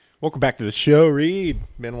Welcome back to the show, Reed.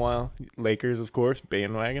 Been a while. Lakers, of course.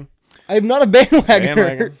 Bandwagon. I'm not a bandwagoner.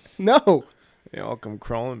 Bandwagon. No. They all come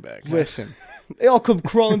crawling back. Listen, they all come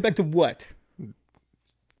crawling back to what?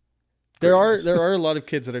 There are a lot of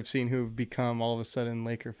kids that I've seen who've become all of a sudden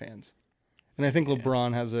Laker fans, and I think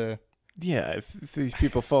LeBron has a. Yeah, if these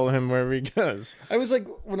people follow him wherever he goes. I was like,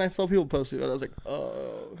 when I saw people post it, I was like,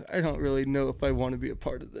 oh, I don't really know if I want to be a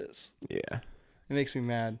part of this. Yeah, It makes me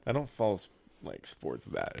mad. I don't follow like sports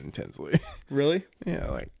that intensely. Really? Yeah,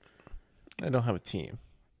 like I don't have a team.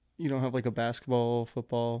 You don't have like a basketball,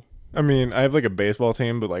 football? I mean, I have like a baseball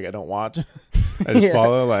team, but like I don't watch. I just Yeah.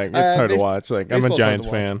 follow. Like it's hard to watch. Like I'm a baseball's hard to Giants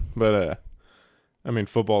watch. fan, but I mean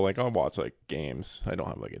football. Like I'll watch like games. I don't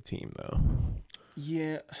have like a team though.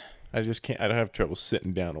 Yeah. I just can't. I don't have trouble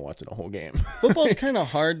sitting down and watching a whole game. Football's kind of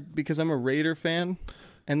hard because I'm a Raider fan,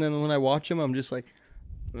 and then when I watch them, I'm just like,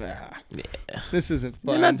 Yeah. this isn't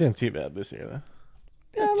They're fun. not doing too bad this year though.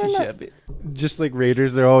 Yeah, Not they're too not- shabby. Just like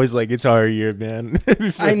Raiders, they're always like, it's our year, man.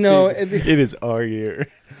 Before I the know, season. and- It is our year.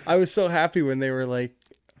 I was so happy when they were like,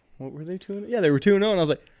 what were they 2-0? Yeah, they were 2-0, and I was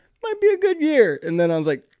like, might be a good year. And then I was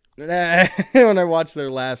like, nah. When I watched their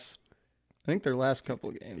last couple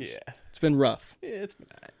of games. Yeah. It's been rough. Yeah, it's been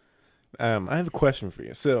I have a question for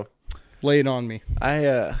you. So, Lay it on me.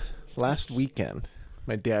 I last weekend,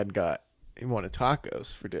 my dad he wanted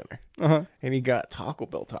tacos for dinner. Uh-huh. And he got Taco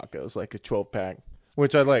Bell tacos, like a 12-pack,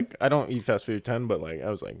 which I like. I don't eat fast food a ton, but like I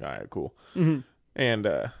was like, all right, cool. Mm-hmm. And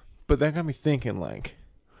but that got me thinking, like,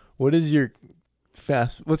 what's your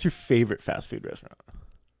favorite fast food restaurant?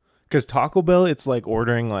 Because Taco Bell, it's like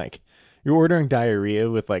you're ordering diarrhea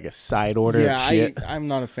with like a side order of shit. I'm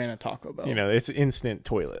not a fan of Taco Bell. You know, it's instant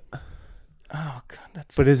toilet. Oh, God,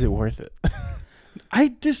 But is it worth it? I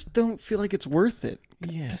just don't feel like it's worth it.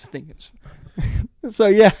 Yeah. This thing is. So,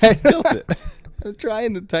 yeah. Tilt it. I'm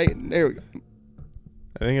trying to tighten. There we go.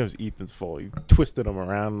 I think it was Ethan's fault. He twisted him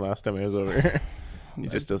around last time he was over here. He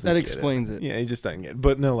just doesn't That get explains it. Yeah, he just doesn't get it.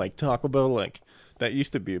 But no, like Taco Bell, like that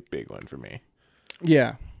used to be a big one for me.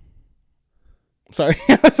 Yeah. Sorry,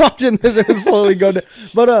 I was watching this. It was slowly going down.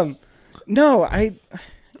 But no,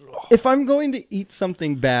 if I'm going to eat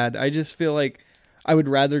something bad, I just feel like I would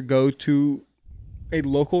rather go to a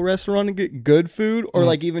local restaurant and get good food, or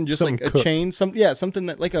like even just Something like a cooked. chain. Something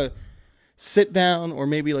that like a sit down, or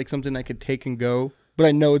maybe like something I could take and go. But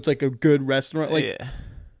I know it's like a good restaurant. Like yeah.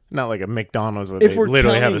 Not like a McDonald's where If they we're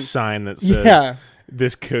literally have a counting- sign that says Yeah.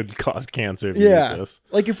 this could cause cancer if you yeah, eat this.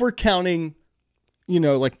 like if we're counting,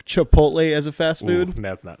 like Chipotle as a fast food. Ooh,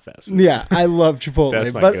 that's not fast food. Yeah, I love Chipotle.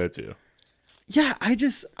 That's my but go-to. yeah, I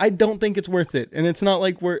don't think it's worth it. And it's not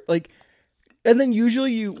like we're like, and then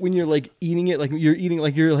usually when you're like eating it, like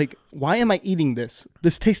you're like, why am I eating this?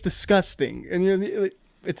 This tastes disgusting. And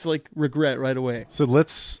it's like regret right away. So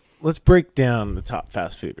let's break down the top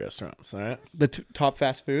fast food restaurants, all right? The top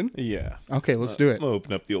fast food. Yeah. Okay, let's do I'm it. gonna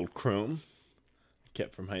open up the old Chrome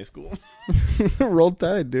kept from high school. Roll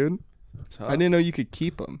Tide, dude. I didn't know you could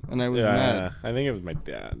keep them, and I was mad. I think it was my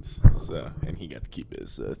dad's. So, and he got to keep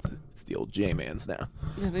his. So it's the old J-Man's now.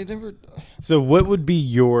 Yeah, they never. So what would be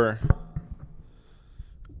your,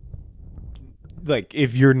 like,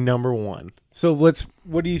 if you're number one? So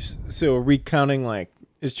so are we counting, like,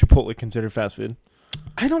 is Chipotle considered fast food?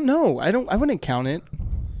 I don't know. I wouldn't count it.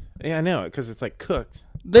 Yeah, I know, because it's like cooked.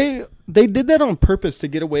 They did that on purpose to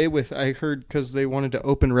get away with. I heard because they wanted to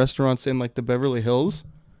open restaurants in like the Beverly Hills,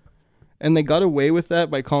 and they got away with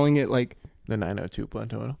that by calling it like. The 902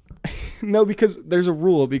 Plantono. No, because there's a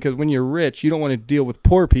rule, because when you're rich, you don't want to deal with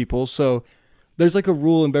poor people. So there's like a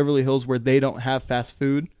rule in Beverly Hills where they don't have fast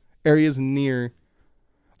food areas near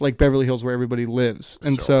like Beverly Hills where everybody lives.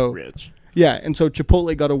 And so rich. yeah, and so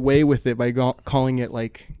Chipotle got away with it by calling it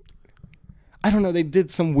like, I don't know, they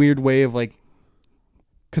did some weird way of like,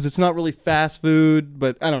 because it's not really fast food,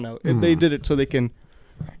 but I don't know. They did it so they can,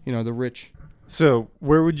 the rich. So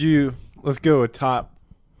where would you, let's go a top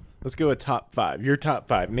 5. Your top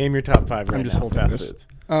 5. Name your top 5 right I'm just now. holding Fast this. foods.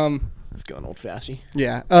 Um, Let's go an old fashioned.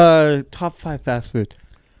 Yeah. Top 5 fast food.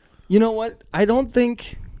 You know what? I don't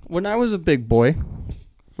think when I was a big boy,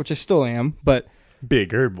 which I still am, but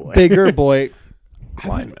Bigger boy. bigger boy,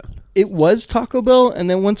 Lineman. it was Taco Bell, and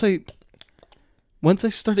then once I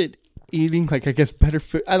started eating like I guess better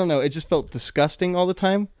food, I don't know, it just felt disgusting all the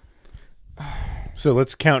time. So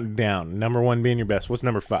let's count down. Number 1 being your best. What's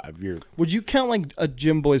number 5? Would you count like a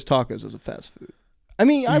Jim Boy's Tacos as a fast food? I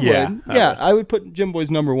mean, I Yeah, would. I Yeah, would. I would put Jim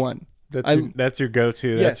Boy's number 1. That's your go-to.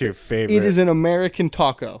 Yes, That's your favorite. It is an American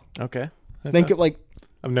taco. Okay. Think it like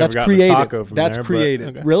I've never that's gotten creative. a taco from That's there, but creative.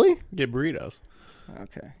 okay. Really? Get burritos.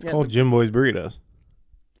 Okay. It's called Jim Boy's Burritos.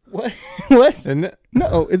 What? What? Isn't it?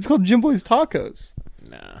 No, it's called Jim Boy's Tacos.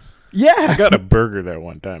 Nah. Yeah. I got a burger there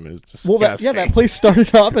one time. It was disgusting. Well, that place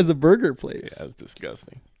started off as a burger place. Yeah, it was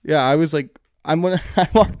disgusting. Yeah, I was like, I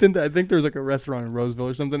walked into, I think there was like a restaurant in Roseville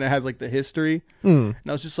or something that has like the history, and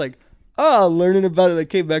I was just like, learning about it. I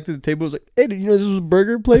came back to the table. I was like, hey, did you know this was a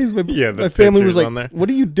burger place? My, Yeah, the my family was pictures on there. like, what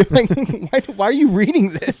are you doing? why are you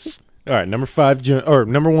reading this? All right, number 5,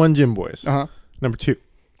 number 1, Jim Boys. Uh huh. Number 2.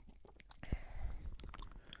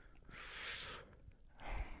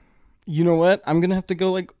 You know what? I'm gonna have to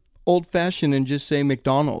go like old fashioned and just say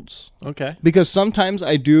McDonald's, Okay. because sometimes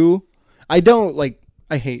I don't like.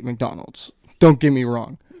 I hate McDonald's. Don't get me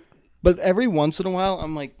wrong, but every once in a while,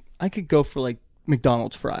 I'm like, I could go for like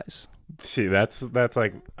McDonald's fries. See, that's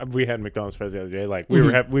like we had McDonald's fries the other day. Like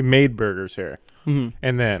we made burgers here, and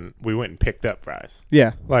then we went and picked up fries.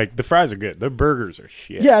 Yeah. Like the fries are good. The burgers are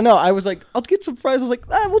shit. Yeah, no, I was like, I'll get some fries. I was like,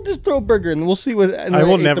 we'll just throw a burger and we'll see what. And I then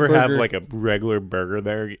will ate the never have burger. like a regular burger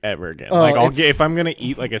there ever again. Oh, like I'll it's- get if I'm gonna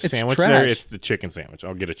eat like a sandwich there, trash. it's the chicken sandwich.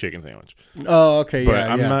 I'll get a chicken sandwich. Oh, okay, But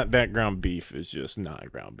yeah, I'm yeah. not that ground beef is just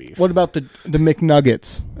not ground beef. What about the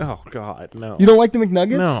McNuggets? Oh God, no. You don't like the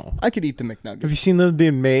McNuggets? No. I could eat the McNuggets. Have you seen them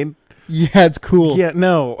being made? Yeah, it's cool. Yeah,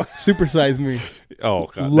 no. Supersize Me. Oh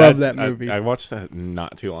God, Love that movie. I watched that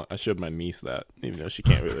not too long. I showed my niece that, even though she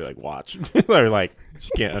can't really like watch or like she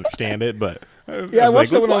can't understand it. But Yeah, I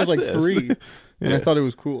watched like, it when I was "Let's like watch this." 3, and I Yeah. thought it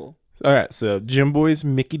was cool. All right, so Jim Boys,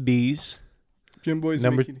 Mickey D's, Jim Boy's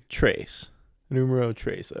number Mickey. Trace, numero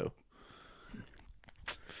Treso.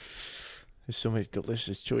 There's so many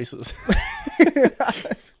delicious choices.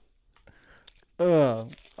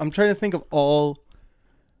 I'm trying to think of all.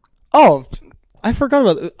 Oh, I forgot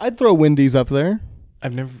about it. I'd throw Wendy's up there. I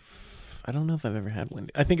don't know if I've ever had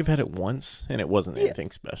Wendy's. I think I've had it once, and it wasn't anything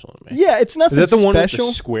special to me. Yeah, it's Is nothing that the one special.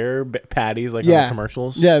 with the square patties like on Yeah. the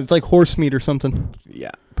commercials? Yeah, it's like horse meat or something.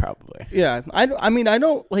 Yeah, probably. Yeah, I mean, I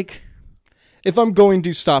don't like if I'm going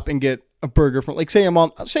to stop and get a burger from, like, say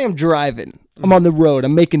I'm driving, I'm on the road,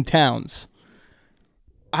 I'm making towns.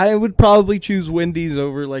 I would probably choose Wendy's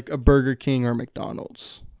over like a Burger King or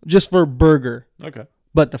McDonald's just for a burger. Okay.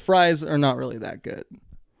 But the fries are not really that good.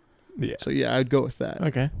 Yeah. So yeah, I'd go with that.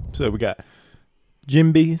 Okay. So we got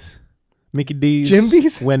Jim B's, Mickey D's, Jim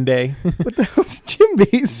B's? Wendy. What the hell's Jim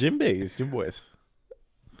B's? Jim B's, Jim Boys.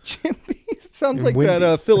 Jim B's sounds And like that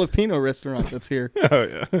Wendy's. Filipino restaurant that's here. Oh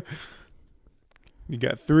yeah. You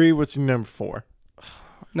got 3. What's your number 4?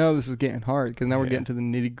 No, this is getting hard because now we're Yeah. getting to the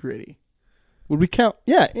nitty gritty. Would we count?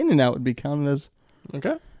 Yeah, In-N-Out would be counted as.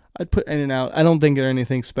 Okay. I'd put In-N-Out. I don't think they're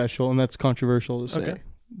anything special, and that's concontroversial to say. Okay. I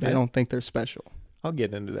Yeah. don't think they're special. I'll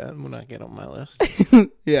get into that when I get on my list.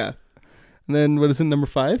 Yeah. And then what is it, number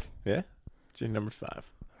 5? Yeah. It's your number 5.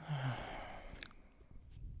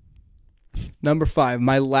 Number 5,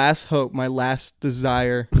 my last hope, my last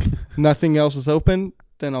desire. Nothing else is open,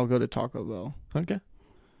 then I'll go to Taco Bell. Okay.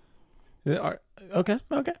 Yeah, okay.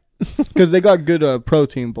 Okay. Because they got good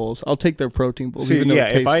protein bowls. I'll take their protein bowls, See, even though yeah,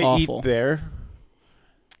 it tastes if I awful. eat there,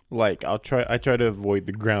 like I try to avoid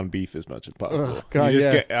the ground beef as much as possible. Ugh, God,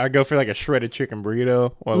 yeah. I go for like a shredded chicken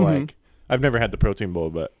burrito or like I've never had the protein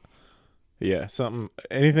bowl, but yeah,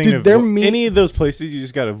 anything Dude, their meat- any of those places you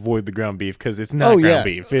just got to avoid the ground beef because it's not Oh, ground yeah.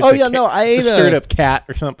 beef. It's Oh, a yeah, no, I it's ate a straight up cat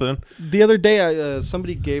or something. The other day,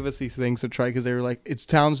 somebody gave us these things to try because they were like, it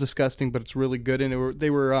sounds disgusting, but it's really good. And they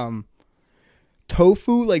were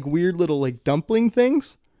tofu, like weird little like dumpling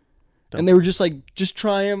things. And they were just like, just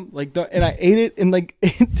try them. Like, and I ate it and like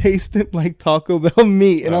it tasted like Taco Bell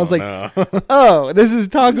meat. And I was like, no. oh, this is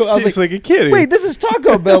Taco. I was Tastes like, like a kitty. wait, this is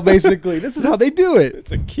Taco Bell basically. This is how they do it.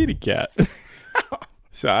 It's a kitty cat.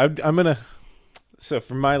 So I'm gonna. So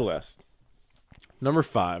for my list, number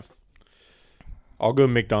 5, I'll go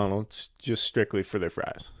McDonald's just strictly for their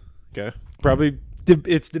fries. Okay, probably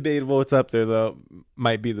it's debatable. It's up there though.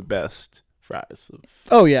 Might be the best fries.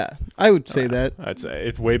 Oh yeah, I would say that. I'd say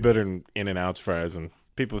it's way better than In-N-Out's fries, and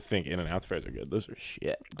people think In-N-Out's fries are good. Those are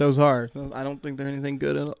shit. Those I don't think they're anything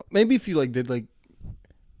good at all. Maybe if you like did like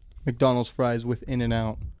McDonald's fries with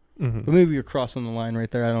In-N-Out, but maybe you're crossing the line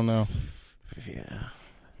right there. I don't know. Yeah,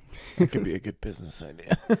 it could be a good business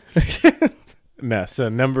idea. No, so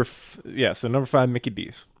number 5, Mickey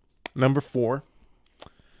D's. Number 4,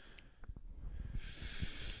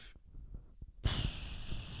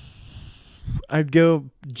 I'd go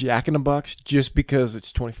Jack in the Box just because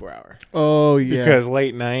it's 24 hour. Oh yeah. Because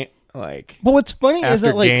late night, like But what's funny is after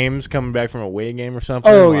that like games, coming back from a away game or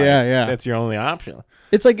something. Oh, like, yeah, yeah. that's your only option.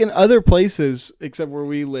 it's like in other places except where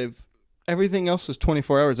we live, everything else is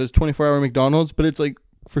 24 hours. There's 24-hour McDonald's, but it's like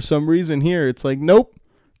for some reason here it's like nope,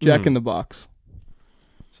 Jack in the Box.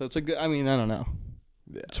 So it's a good. I mean, I don't know.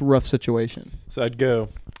 Yeah. It's a rough situation. So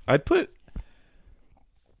I'd put.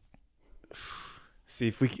 See,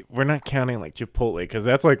 if we're not counting like Chipotle, because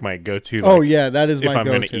that's like my go-to. Oh like, yeah, that is if my I'm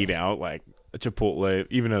go-to. gonna eat out, like a Chipotle,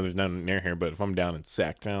 even though there's none near here, but if I'm down in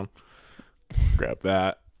Sacktown, grab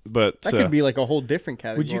that. But That could be like a whole different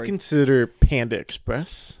category. would you consider Panda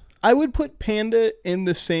Express? I would put Panda in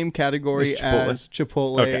the same category as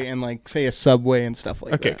Chipotle Okay. and like say a Subway and stuff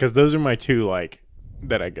like Okay, that. because those are my two like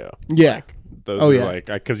that I go. Yeah. Like, those Oh, are yeah. like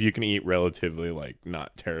because you can eat relatively like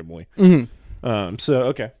not terribly. Mhm. So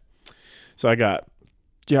okay, so I got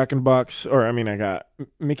Jack in the Box, or I mean I got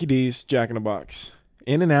Mickey D's, Jack in the Box.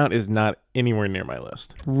 In and Out is not anywhere near my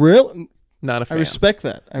list. Real, Not a I fan. respect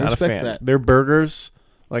that. I Not a respect fan. that. Their burgers,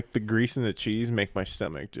 like the grease and the cheese, make my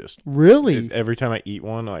stomach just. Really? Every time I eat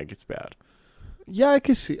one, like it's bad. Yeah, I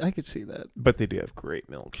could see that. But they do have great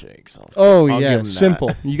milkshakes. Oh I'll yeah, give 'em that.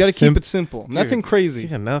 simple. You got to keep it simple. Dude, Nothing crazy.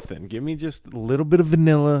 Yeah, nothing. Give me just a little bit of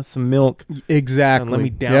vanilla, some milk, Exactly. and let me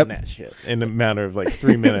down Yep. that shit in a matter of like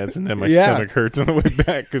 3 minutes, and then my Yeah. stomach hurts on the way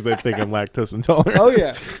back because I think I'm lactose intolerant. Oh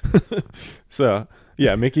yeah. So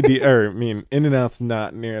yeah, Mickey D, or I mean, In-N-Out's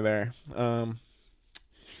not near there.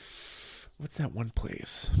 What's that one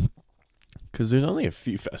place? Because there's only a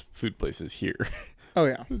few fast food places here. Oh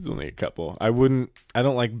yeah. There's only a couple. I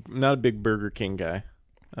don't like, not a big Burger King guy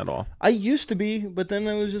at all. I used to be, but then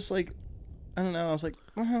I was just like, I don't know. I was like,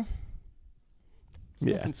 Yeah.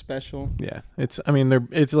 nothing special. Yeah. It's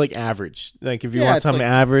like average. Like if you Yeah, want it's something like-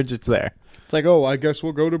 average, it's there. It's like, oh, I guess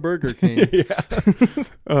we'll go to Burger King. Yeah.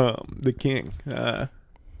 The King.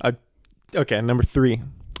 Okay, number 3,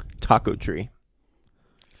 Taco Tree.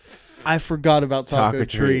 I forgot about Taco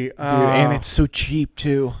Tree. Dude, and it's so cheap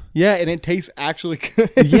too. Yeah, and it tastes actually good.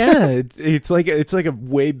 Yeah, it's like a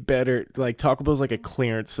way better, like Taco Bell's like a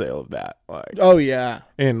clearance sale of that. Like, Oh yeah.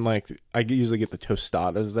 and like I usually get the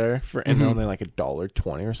tostadas there and they're only like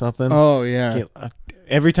 $1.20 or something. Oh yeah.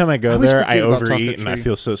 Every time I go I always there, I forget about Taco overeat and I Tree.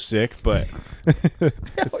 feel so sick, but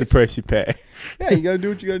it's the price you pay. Yeah, you gotta do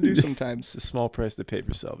what you gotta do sometimes. It's a small price to pay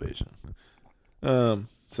for salvation. So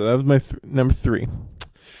that was my number 3.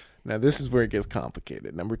 Now this is where it gets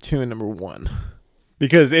complicated. Number 2 and number 1,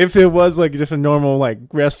 because if it was like just a normal like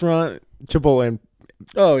restaurant, Chipotle and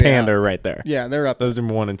Oh yeah. Panda are right there. Yeah, they're up. Those are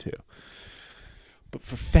 1 and 2. But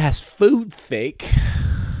for fast food fake,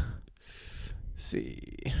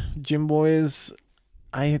 see, Jim Boy's.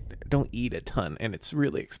 I don't eat a ton, and it's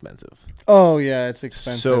really expensive. Oh yeah, it's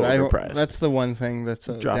expensive. So overpriced. That's the one thing that's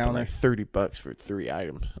a Dropping downer. like $30 for 3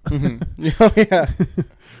 items. Oh yeah.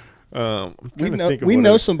 I'm trying to think of We what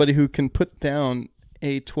know it- somebody who can put down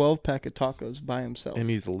a 12-pack of tacos by himself. and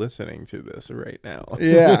he's listening to this right now.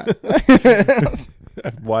 Yeah.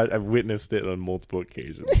 I've witnessed it on multiple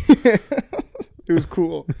occasions. It was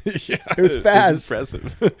cool. Yeah, It was fast.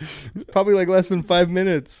 impressive. Probably like less than 5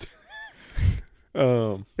 minutes.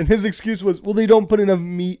 And his excuse was, well, they don't put enough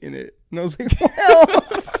meat in it. And I was like, well.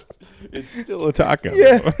 It's still a taco.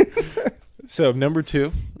 Yeah. So number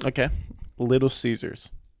 2, okay, Little Caesars.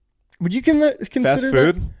 Would you consider Fast that?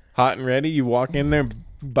 food, hot and ready. You walk in there,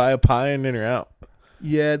 buy a pie, and then you're out.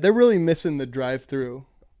 Yeah, they're really missing the drive-through.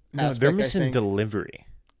 No, aspect, they're I missing think. delivery.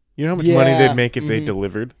 You know how much money Yeah, they'd make if they mhm.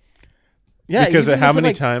 delivered? Yeah, Because of even how if it, many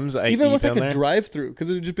like, times I even eat with down like a there. drive-through, because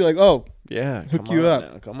it would just be like, oh, Yeah, hook come you on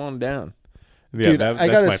up. now, come on down. Yeah, dude, that, I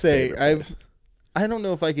that's gotta my say, favorite place. I don't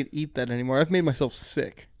know if I could eat that anymore. I've made myself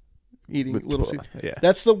sick eating With Little Chipotle, Caesars. yeah.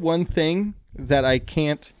 That's the one thing that I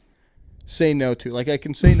can't say no to. Like I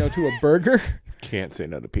can say no to a burger. Can't say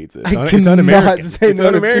no to pizza. I It's cannot un-American. say It's no to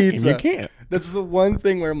un-American. pizza. You can't. That's the one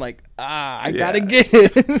thing where I'm like, I Yeah. gotta get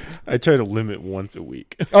it. I try to limit once a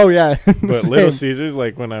week. Oh yeah, But Same. Little Caesars,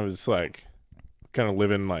 like when I was like kind of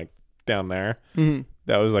living like down there, Mhm.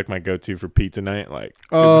 that was like my go-to for pizza night. Like,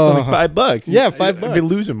 'cause it's only $5. Yeah, I'd be $5.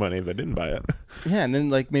 losing money if I didn't buy it. Yeah, and then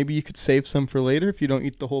like maybe you could save some for later if you don't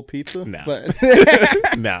eat the whole pizza. No. But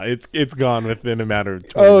No, it's gone within a matter of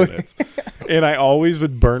 20 Oh. minutes. And I always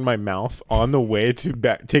would burn my mouth on the way to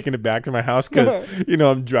taking it back to my house because,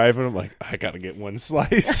 I'm driving. I'm like, I got to get one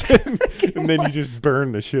slice. And then you just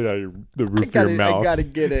burn the shit out of the roof of your mouth. I gotta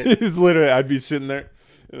get it. It's literally, I'd be sitting there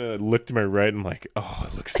and I'd look to my right and I'm like, oh,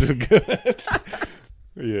 it looks so good.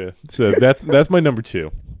 Yeah. So that's my number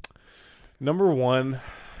 2. Number 1,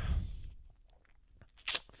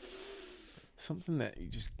 something that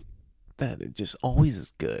it just always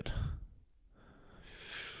is good.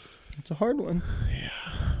 It's a hard one.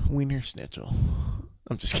 Wiener Schnitzel.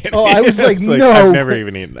 I'm just kidding. Oh, I was like, no. I've never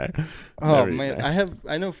even eaten that. Oh Never eaten man, that.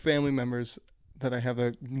 I know family members that I have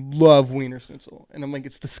that love Wiener Schnitzel, and I'm like,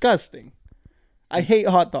 it's disgusting. I hate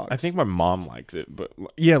hot dogs. I think my mom likes it, but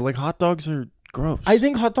yeah, like hot dogs are gross. I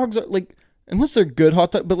think hot dogs are like, unless they're good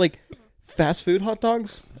hot dogs, but like fast food hot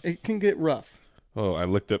dogs, it can get rough. Oh, I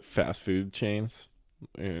looked up fast food chains.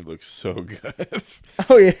 and it looks so good.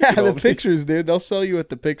 Oh yeah, all the these- pictures, dude. They'll sell you at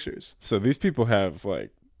the pictures. So these people have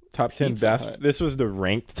like top 10 Pizza fast. Hut. This was the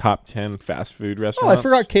ranked top 10 fast food Oh, restaurants. I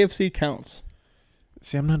forgot KFC counts.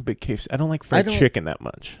 See, I'm not a big KFC. I don't like fried don't- chicken that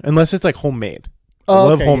much, unless it's like homemade. I Oh,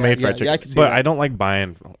 love okay, homemade yeah, fried yeah, chicken, I can see but that. I don't like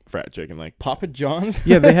buying fried chicken. Like, Papa John's.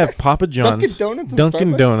 yeah, they have Papa John's, Dunkin' Donuts. And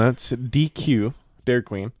Dunkin' Starbucks? Donuts, DQ, Dairy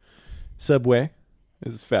Queen, Subway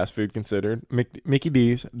is fast food considered. Mickey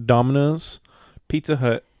D's, Domino's, Pizza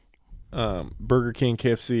Hut, Burger King,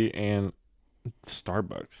 KFC, and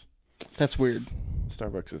Starbucks. That's weird.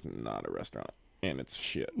 Starbucks is not a restaurant, and it's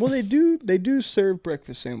shit. Well, they do serve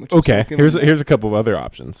breakfast sandwiches. Okay, so I'll give them that. here's a couple of other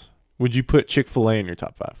options. Would you put Chick-fil-A in your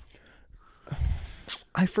top 5?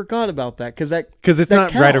 I forgot about that because Because it's that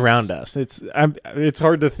not right counts. around us. It's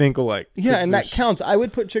hard to think of like. yeah, 'cause and that there's- counts. I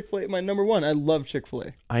would put Chick-fil-A at my number 1. I love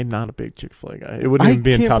Chick-fil-A. I'm not a big Chick-fil-A guy. It wouldn't I even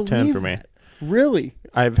be in can't top 10 for believe me. that. Really?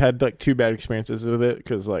 I've had like 2 bad experiences with it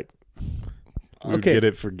because like we would Okay. get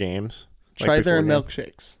it for games. like, Try their before game.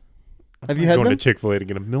 milkshakes. Have I'm you had going them? to Chick-fil-A to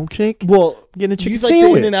get a milkshake? Well, Getting a do chicken you like the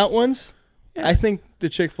sandwich. In-N-Out ones? Yeah. I think the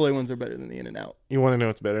Chick-fil-A ones are better than the In-N-Out. You want to know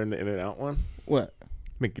what's better than the In-N-Out one? What?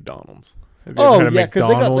 McDonald's. Have you ever Oh had a yeah, because they got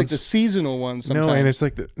like McDonald's? the seasonal ones sometimes. No, and it's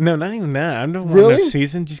like not even that. I don't want Really? enough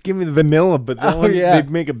season. Just give me the vanilla. But that Oh, one, yeah. they'd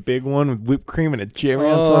make a big one with whipped cream and a cherry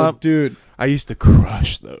on oh, top. dude. I used to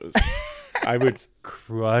crush those. I would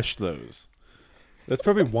crush those. That's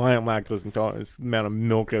probably why I'm lactose intolerant. Is the amount of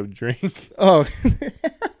milk I would drink. Oh,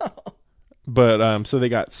 But so they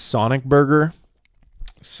got Sonic Burger.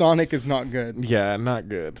 Sonic is not good. Yeah, not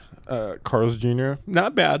good. Carl's Jr.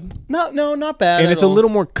 Not bad. No, not bad. And at it's a all. little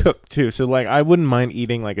more cooked too. So like I wouldn't mind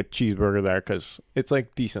eating like a cheeseburger there because it's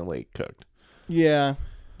like decently cooked. Yeah,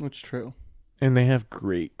 that's true. And they have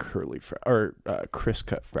great curly fry or crisp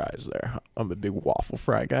cut fries there. I'm a big waffle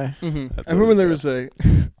fry guy. Hmm That's I remember really there good.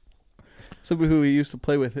 was somebody who he used to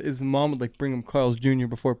play with. His mom would like bring him Carl's Jr.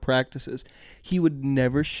 before practices. He would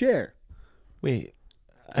never share. Wait,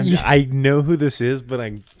 Yeah. I know who this is, but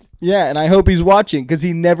I Yeah, and I hope he's watching because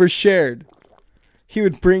he never shared. He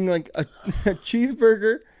would bring like a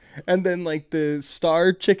cheeseburger and then like the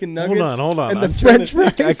star chicken nuggets. hold on. And the I'm trying French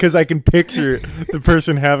to fries. because I can picture the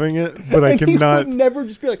person having it, but I And he cannot. would never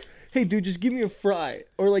just be like, "Hey, dude, just give me a fry,"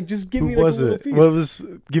 or like, "Just give me Who like was a little it? piece." What was?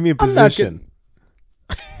 Give me a I'm not position.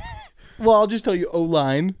 Well, I'll just tell you,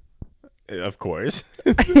 O-line. Of course.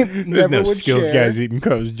 Never There's no would skills share. guys eating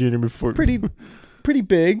Carl's Jr. before. Pretty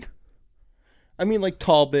big. I mean, like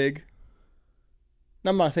tall, big.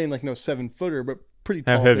 I'm not saying like no 7-footer, but pretty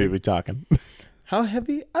tall. How heavy big. we talking? How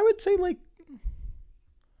heavy? I would say like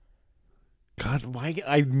God, why?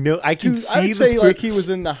 I know I can see I would the say fruit- like he was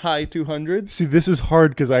in the high 200s. See, this is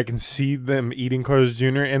hard because I can see them eating Carl's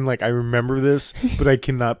Jr. and like I remember this, but I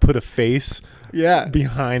cannot put a face Yeah.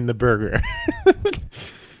 behind the burger.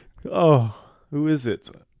 Oh, who is it?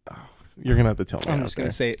 Oh, you're gonna have to tell me. I'm out just gonna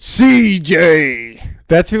there. say it. CJ.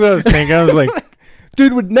 That's who I was thinking. I was like,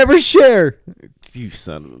 Dude would never share. you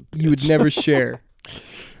son of a bitch. You would never share.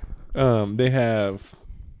 They have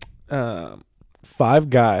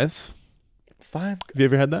Five Guys. 5. Have you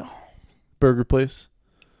ever had that burger place?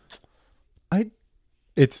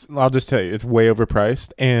 I'll just tell you, it's way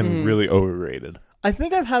overpriced and really overrated. I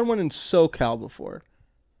think I've had one in SoCal before,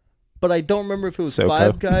 but I don't remember if it was SoCal.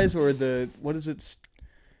 Five Guys or the what is it,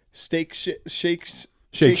 Shake Shake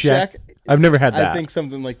Shack. I've never had that. I think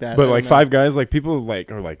something like that. But I don't like know. Five Guys, like people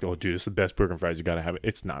like are like, oh, dude, it's the best burger and fries. You gotta have it.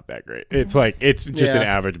 It's not that great. It's like it's just an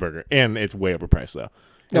Yeah. average burger, and it's way overpriced though.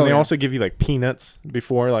 And Oh, they yeah. also give you like peanuts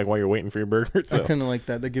before, like while you're waiting for your burger. I So. kind of like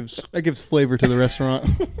that. That gives flavor to the restaurant.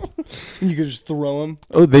 You can just throw them.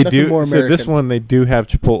 Oh, they Nothing do. more So this American. one, they do have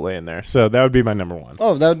Chipotle in there. So that would be my number one.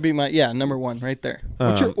 Oh, that would be my number one right there.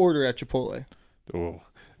 What's your Um, order at Chipotle? Oh,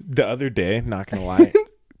 the other day, not gonna lie,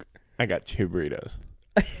 I got 2 burritos.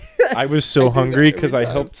 I was I so do that hungry because every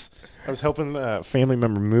I time. was helping a family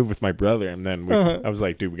member move with my brother, and then I was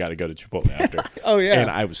like, dude, we got to go to Chipotle after. Oh yeah. And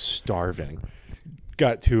I was starving.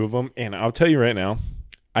 Got 2 of them, and I'll tell you right now,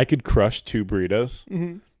 I could crush 2 burritos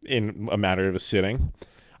in a matter of a sitting.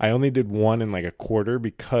 I only did one in like a quarter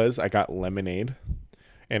because I got lemonade,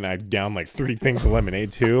 and I downed like 3 things of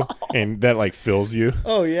lemonade too, and that like fills you.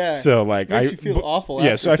 Oh yeah. So like Makes you feel awful.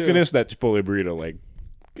 Yeah, after, so I too. finished that Chipotle burrito like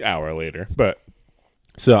hour later. But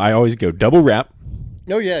so I always go double wrap.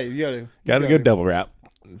 Oh yeah, you gotta. Gotta go double wrap.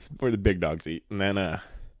 It's where the big dogs eat. And then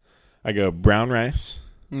I go brown rice.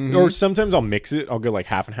 Mhm. Or sometimes I'll mix it. I'll go like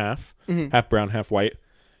half and half. Mhm. Half brown, half white.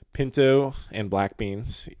 Pinto and black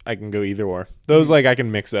beans. I can go either or. Those like I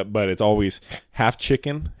can mix up, but it's always half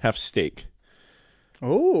chicken, half steak.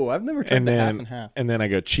 Oh, I've never tried And the half then and half. and then I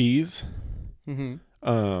go cheese,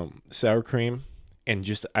 Mm-hmm. sour cream,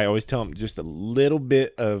 and I always tell them just a little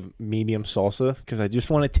bit of medium salsa because I just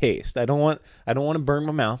want to taste. I don't want to burn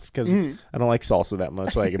my mouth because I don't like salsa that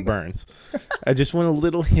much, like it burns. I just want a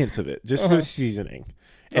little hint of it just for the seasoning.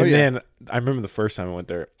 And then I remember the first time I went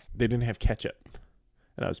there, they didn't have ketchup,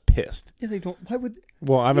 and I was pissed. Yeah, they don't. Why would?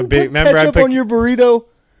 Well, I'm a You big put member. ketchup on your burrito.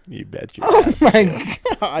 You bet your Oh ass. my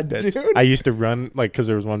god, That's- dude! I used to run because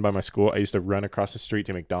there was one by my school. I used to run across the street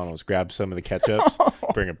to McDonald's, grab some of the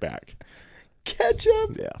ketchups, bring it back.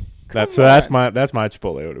 Ketchup. Yeah, Come that's on. my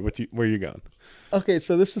Chipotle order. Where you going? Okay,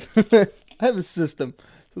 so this is. I have a system.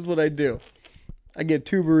 This is what I do. I get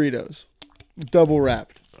 2 burritos, double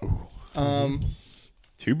wrapped.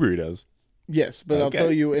 Two burritos. Yes, but I'll Okay.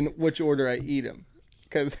 tell you in which order I eat them.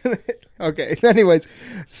 Because, okay, anyways,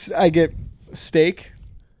 I get steak,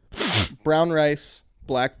 brown rice,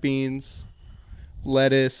 black beans,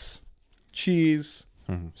 lettuce, cheese,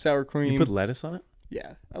 sour cream. You put lettuce on it?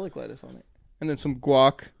 Yeah, I like lettuce on it. And then some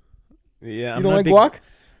guac. Yeah, You don't like guac?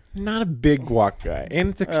 Not a big guac guy, and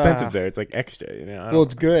it's expensive there. It's like extra, I Well, don't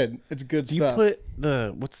it's good. It's good Do stuff. you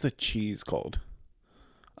put what's the cheese called?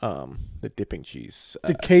 The dipping cheese.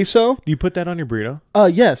 The queso? Do you put that on your burrito?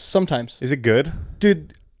 Yes, sometimes. Is it good?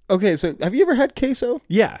 Dude, okay, so have you ever had queso?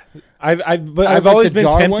 Yeah, I've like always the been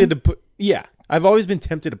jar tempted one? to put. Yeah, I've always been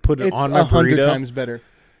tempted to put it It's on my 100 burrito. times better.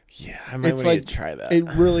 Yeah, I might It's want like to try that. It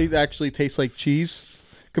really actually tastes like cheese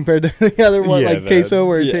compared to the other one, Yeah, like queso,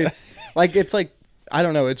 where it yeah. tastes like it's like I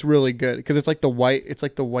don't know. It's really good because it's like the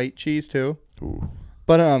white cheese too. Ooh.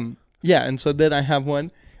 But yeah, and so then I have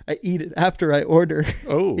one. I eat it after I order.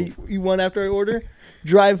 Oh, eat one after I order.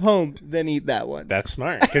 Drive home, then eat that one. that's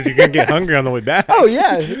smart because you're gonna get hungry on the way back. Oh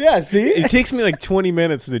yeah. See, It takes me like 20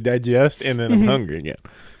 minutes to digest, and then I'm hungry again.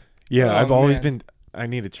 Yeah, Oh, I've always man. been. I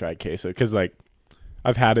need to try queso because like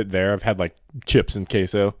I've had it there. I've had like chips and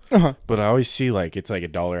queso, uh-huh. but I always see like it's like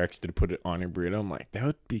 $1 extra to put it on your burrito. I'm like, that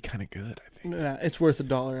would be kind of good. I think Yeah, it's worth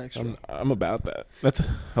 $1 extra. I'm about that. That's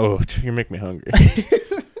you're making me hungry.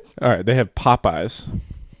 All right, they have Popeyes.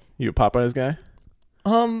 You a Popeyes guy?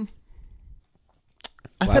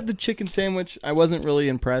 I've Wow. had the chicken sandwich. I wasn't really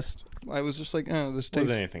impressed. I was just like, oh, this tastes.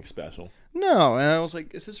 Wasn't anything special. No, and I was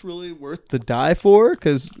like, is this really worth to die for?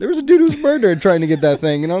 Because there was a dude who was murdered trying to get that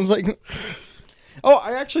thing, and I was like, oh,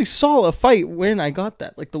 I actually saw a fight when I got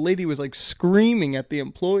that. Like the lady was like screaming at the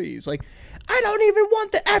employees, like, I don't even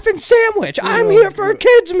want the effing sandwich. I'm here for a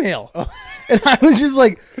kids meal, and I was just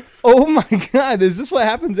like, oh my god, is this what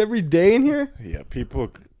happens every day in here? Yeah,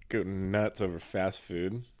 people go nuts over fast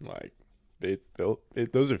food. Like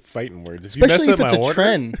those are fighting words. If you mess Especially up if it's my a order,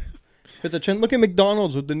 trend. If it's a trend, look at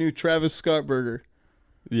McDonald's with the new Travis Scott burger.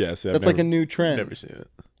 yes, That's like a new trend. Never seen it.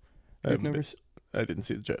 You've never, I didn't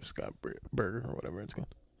see the Travis Scott burger or whatever it's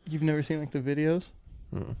called. you've never seen like the videos?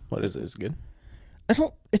 What is it? Is it good? I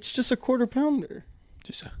don't. It's just a quarter pounder.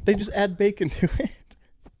 Just They just add bacon to it.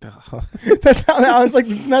 That's how I was like.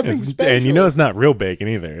 It's nothing special. and you know it's not real bacon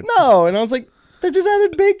either. It's, no, and I was like, they just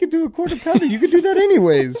added bacon to a quarter pounder. You could do that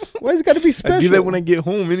anyways. Why has it got to be special? I do that when I get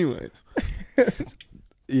home, anyways.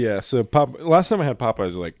 Yeah. So last time I had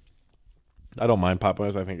Popeyes, like, I don't mind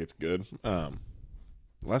Popeyes. I think it's good.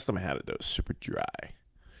 Last time I had it, though, it was super dry.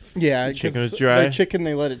 Yeah, The chicken 'cause was dry. The chicken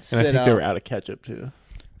they let it sit And I think out. they were out of ketchup too.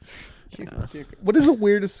 What is the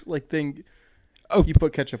weirdest like thing? Oh. You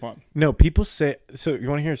put ketchup on. No, people say. So you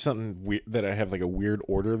want to hear something weird that I have like a weird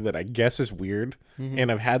order that I guess is weird,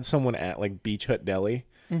 and I've had someone at like Beach Hut Deli,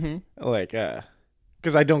 like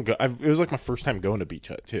because I don't go. It was like my first time going to Beach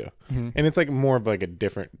Hut too, and it's like more of like a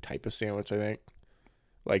different type of sandwich, I think,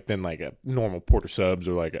 like than like a normal porter subs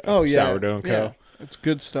or like a sourdough and co. Yeah. It's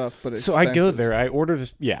good stuff, but it's So I go expensive. there. I order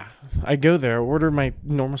this. Yeah, I go there. I order my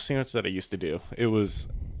normal sandwich that I used to do. It was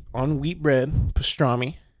on wheat bread,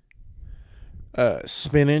 pastrami,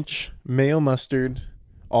 spinach, mayo mustard,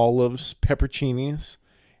 olives, pepperoncinis,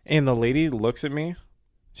 and the lady looks at me.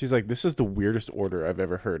 She's like, "This is the weirdest order I've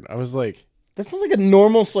ever heard." I was like, That sounds like a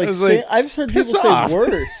normal like. was like, I've heard piss people off. say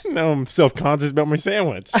worse. "No, I'm self-conscious about my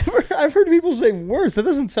sandwich." I've heard people say worse. That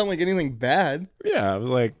doesn't sound like anything bad. Yeah, I was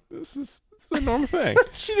like, "This is a normal thing."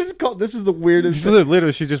 She just called. This is the weirdest.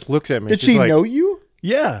 Literally, she just looks at me. Did She's she like, know you?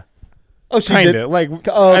 Yeah, Oh, she kind did. of. Like,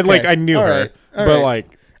 Oh, okay. I knew All her, right. All but right.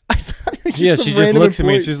 like. I thought it was Yeah, some she just random looks at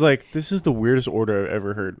me. employee. She's like, "This is the weirdest order I've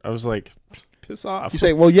ever heard." I was like, "Piss off." You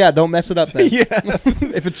say, well, yeah, don't mess it up then. yeah,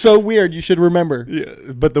 If it's so weird, you should remember.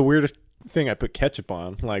 yeah. But the weirdest thing I put ketchup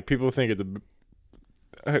on. Like people think it's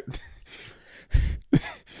a.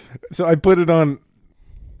 So I put it on.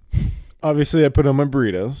 Obviously, I put it on my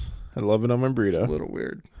burritos. I love it on my It's a burrito. little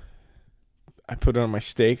weird. I put it on my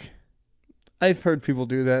steak. I've heard people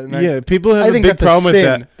do that. And Yeah, people have I a think big that's problem a with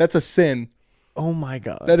sin. that. That's a sin. Oh my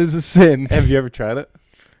god. That is a sin. Have you ever tried it?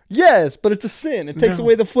 Yes, but it's a sin. It takes No.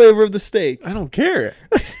 away the flavor of the steak. I don't care.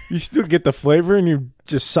 You still get the flavor, and you're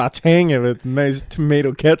just sautéing it with nice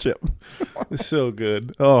tomato ketchup. It's so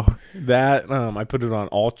good. Oh, that I put it on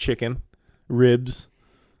all chicken, ribs,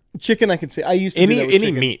 Chicken, I can say. I used to do that with any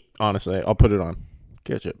chicken. meat. Honestly, I'll put it on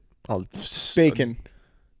ketchup. Bacon.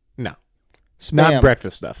 No, Spam. not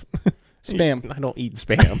breakfast stuff. Spam. I don't eat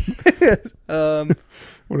spam.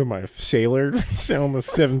 What am I, a sailor? Sailing the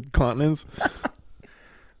 7 continents?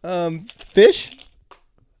 Fish?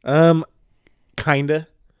 Kinda.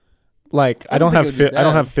 Like I don't don't think have it would be I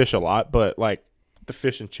don't bad. have fish a lot, but like the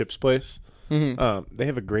fish and chips place, Mm-hmm. they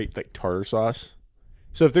have a great like tartar sauce.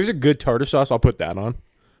 So if there's a good tartar sauce, I'll put that on.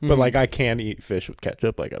 But like I can eat fish with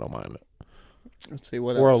ketchup, like I don't mind it. Let's see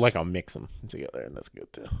what Or else. like I'll mix them together, and that's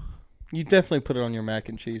good too. You definitely put it on your mac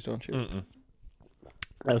and cheese, don't you? Mm-mm.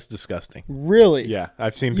 That's disgusting. Really? Yeah,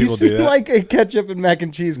 I've seen You people do seem that. like a ketchup and mac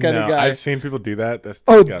and cheese kind No, of guy. I've seen people do that. That's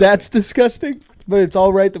Oh, disgusting. that's disgusting. But it's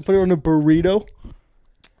all right to put it on a burrito.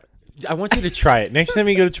 I want you to try it. Next time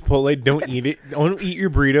you go to Chipotle, don't eat it. Don't eat your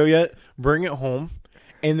burrito yet. Bring it home.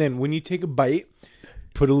 And then when you take a bite,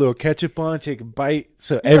 put a little ketchup on, take a bite.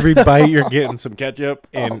 So every bite you're getting some ketchup.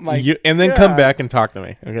 And, my and then come God. back and talk to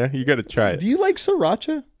me. Okay? You got to try it. Do you like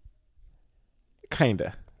sriracha?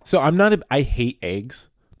 Kinda. So I hate eggs,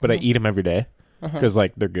 but I eat them every day because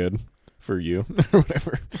like they're good for you or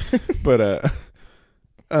whatever. But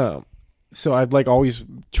so I've like always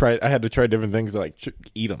tried. I had to try different things to like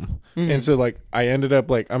eat them, and so like I ended up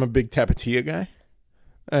like I'm a big tapatio guy,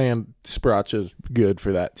 and sriracha's good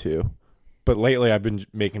for that too. But lately I've been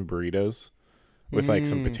making burritos with like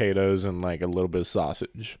some potatoes and like a little bit of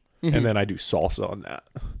sausage, and then I do salsa on that.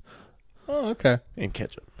 Oh, okay. And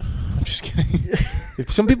ketchup. I'm just kidding.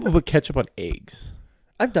 Some people put ketchup on eggs.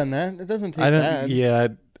 I've done that. It doesn't taste I don't. bad. Yeah.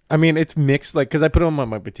 I mean, it's mixed, like, because I put them on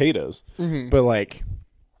my potatoes. Mhm. But like,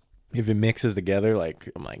 if it mixes together, like,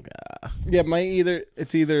 I'm like, Yeah,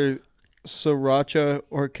 it's either sriracha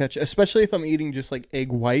or ketchup. Especially if I'm eating just like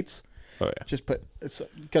egg whites. oh yeah. Just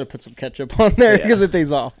gotta put some ketchup on there Yeah. because it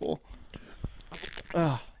tastes awful.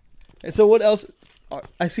 And so what else?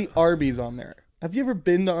 I see Arby's on there. Have you ever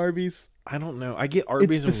been to Arby's? I don't know. I get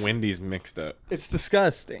Arby's It's and Wendy's mixed up. It's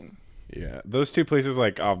disgusting. Yeah, those two places,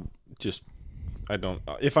 like, I don't.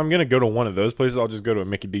 If I'm gonna go to one of those places, I'll just go to a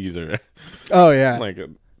Mickey D's or Oh yeah, like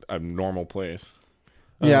a normal place.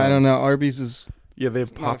 yeah. I don't know. Arby's is. Yeah, they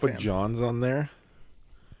have Not a Papa fan. John's on there.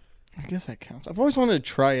 I guess that counts. I've always wanted to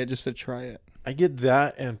try it just to try it. I get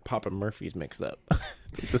that and Papa Murphy's mixed up.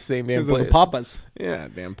 It's the same damn Because of place. the Papas. Yeah,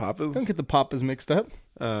 damn Papas. Don't get the Papas mixed up.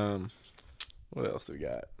 What else we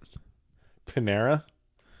got? Panera.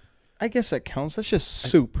 I guess that counts. That's just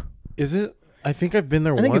soup. Is it? I think I've been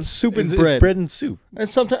there I think once. it's soup and Is it bread. bread and soup. And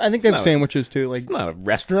sometimes I think they have not- sandwiches too, like It's not a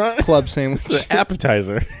restaurant. club sandwich. It's an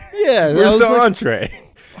appetizer. Yeah, that Where's was the like- entree?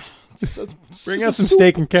 Bring out some soup.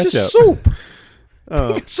 steak and Just ketchup. soup.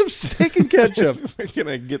 Oh, Some steak and ketchup. where can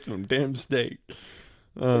I get some damn steak?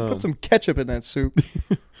 Put some ketchup in that soup.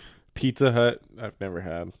 Pizza Hut. I've never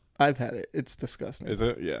had. I've had it. It's disgusting. Is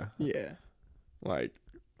it? Yeah. Yeah. Like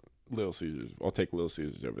Little Caesars. I'll take Little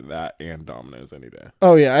Caesars over that and Domino's any day.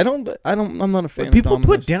 Oh yeah. I'm not a fan. But people of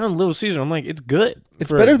Domino's. put down Little Caesar. I'm like, it's good. It's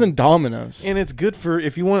for- better than Domino's. And it's good for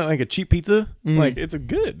if you want like a cheap pizza. Mm. Like it's a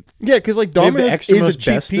good. Yeah, because like They have the Domino's extra is a most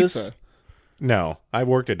cheap bestest. pizza. No, I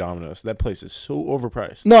worked at Domino's. That place is so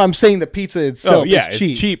overpriced. No, I'm saying the pizza itself. Oh yeah, is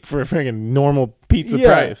cheap. it's cheap for a freaking normal pizza Yeah,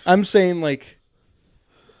 price. I'm saying like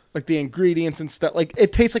the ingredients and stuff. Like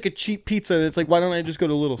it tastes like a cheap pizza. And it's like, why don't I just go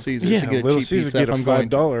to Little Caesars yeah, to get a Little cheap Caesar pizza get if a I'm going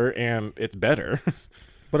to? $5 and it's better.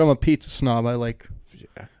 But I'm a pizza snob. I like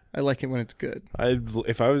Yeah. it when it's good.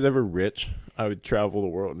 If I was ever rich, I would travel the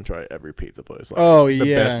world and try every pizza place. Like, Oh, the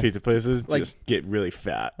yeah. best pizza places Like- just get really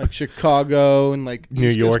fat. Like Chicago and like New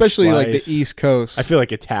York especially like slice. the East Coast. I feel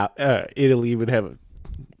like Italy would have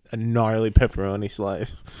a gnarly pepperoni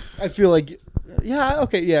slice. I feel like, yeah,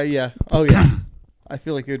 okay, yeah. Oh yeah, I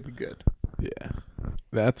feel like it would be good. Yeah,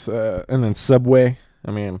 that's and then Subway.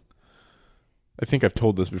 I mean, I think I've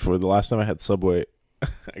told this before. The last time I had Subway,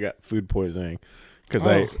 I got food poisoning because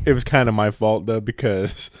Oh. it was kind of my fault though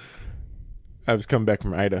because I was coming back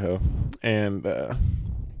from Idaho and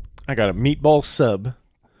I got a meatball sub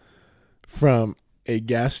from a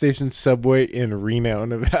gas station Subway in Reno,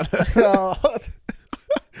 Nevada,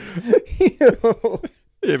 Ew.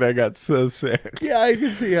 and I got so sick. Yeah, I can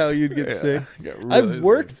see how you'd get sick. I got really I've sick.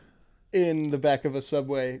 worked in the back of a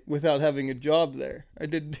Subway without having a job there. I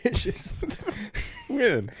did dishes.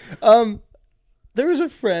 When? there was a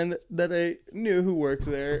friend that I knew who worked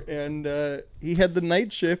there, and he had the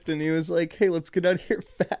night shift, and he was like, "Hey, let's get out of here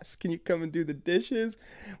fast. Can you come and do the dishes?"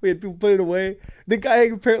 We had people put it away. The guy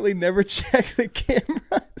apparently never checked the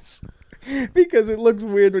cameras because it looks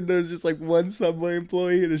weird when there's just like one Subway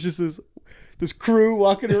employee, and it's just this crew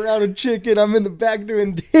walking around and chicken. I'm in the back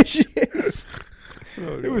doing dishes.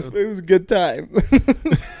 It was a good time.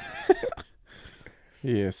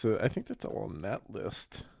 Yeah, so I think that's all on that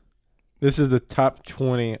list. This is the top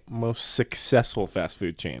 20 most successful fast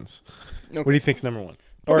food chains. Okay. What do you think's number one?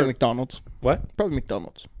 Probably Or McDonald's. what? Probably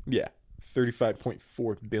McDonald's. Yeah,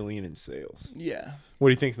 35.4 billion in sales. Yeah. What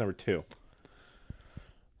do you think's number two?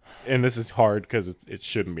 And this is hard because it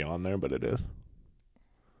shouldn't be on there, but it is.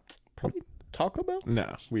 Probably Taco Bell.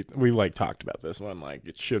 No, we like talked about this one. Like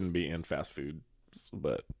it shouldn't be in fast food,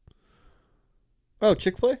 but Oh,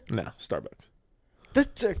 Chick-fil-A. no, Starbucks.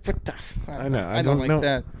 I know. I don't like know.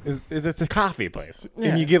 that. It's a coffee place,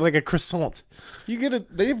 Yeah. and you get like a croissant.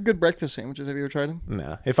 They have good breakfast sandwiches. Have you ever tried them?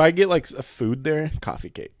 No, if I get like a food there, coffee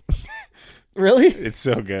cake. Really? It's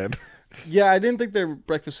so good. Yeah, I didn't think their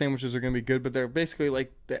breakfast sandwiches are gonna be good, but they're basically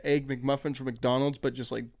like the egg McMuffins from McDonald's, but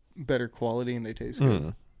just like better quality, and they taste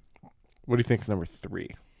good. What do you think's number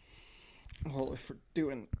three? Well, if we're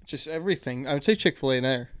doing just everything, I would say Chick-fil-A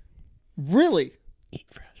there. Really? Eat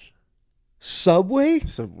Fresh. Subway?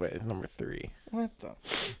 Subway is number three. What the?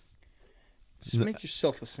 Just make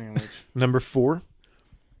yourself a sandwich. Number four,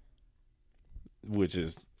 which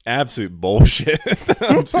is absolute bullshit.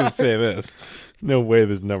 I'm just gonna say this. No way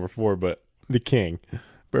this is number four, but the King,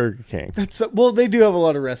 Burger King. Well, they do have a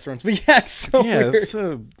lot of restaurants, but yeah, it's so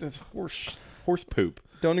weird. That's horse poop.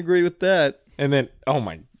 Don't agree with that. And then,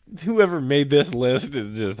 whoever made this list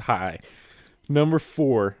is just high. Number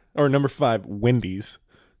five, Wendy's.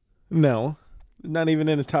 No, not even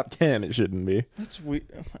in the top 10. It shouldn't be. That's weird.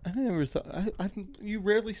 I never thought. You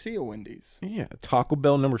rarely see a Wendy's. Yeah, Taco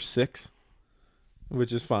Bell number 6,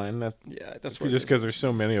 which is fine. That's That's just because there's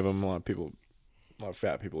so many of them. A lot of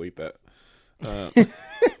fat people eat that.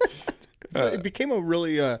 It became a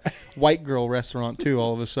really white girl restaurant too.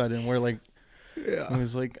 All of a sudden, where like it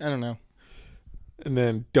was like I don't know. And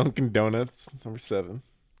then Dunkin' Donuts number 7.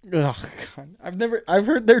 Ugh, God. I've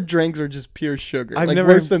heard their drinks are just pure sugar. I've like never-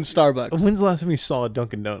 worse than Starbucks. When's the last time you saw a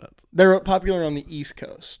Dunkin' Donuts? They're popular on the East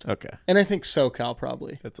Coast, Okay, and I think SoCal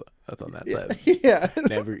probably. that's on that side. Yeah.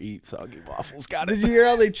 Never eat soggy waffles. Got Did it. you hear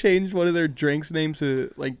how they changed one of their drinks names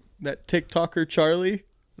to like that TikToker Charlie?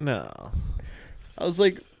 No. I was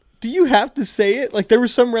like, do you have to say it? Like there were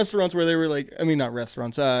some restaurants where they were like, I mean not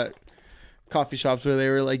restaurants, coffee shops where they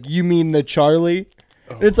were like, you mean the Charlie?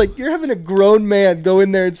 And it's like you're having a grown man go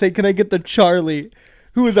in there and say, "Can I get the Charlie?"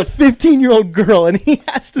 Who is a 15-year-old girl, and he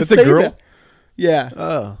has to That's a say girl? that. Yeah.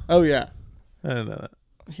 Oh, Oh yeah. I don't know that.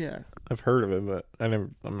 Yeah. I've heard of it, but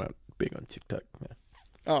I'm not big on TikTok. Man.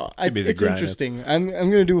 Oh, busy it's grinding. interesting. I'm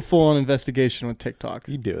gonna do a full-on investigation with TikTok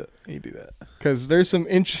You do it. You do that. because there's some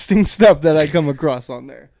interesting stuff that I come across on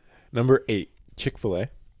there. Number 8, Chick-fil-A,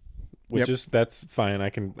 which Yep. is that's fine. I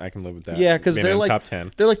can live with that. Yeah, 'cause Being they're in like- top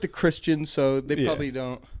 10. They're like the Christians, so they Yeah. probably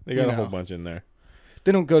don't. They got you a whole know. bunch in there.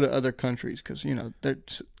 They don't go to other countries because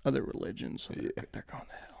there's other religions. So Yeah. they're going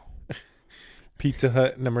to hell. Pizza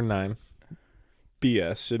Hut number 9.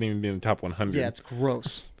 BS shouldn't even be in the top 100. Yeah, it's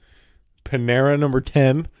gross. Panera number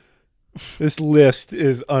 10. This list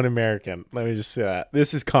is un-American. Let me just say that.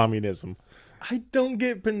 This is communism. I don't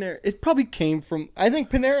get Panera. It probably came from. I think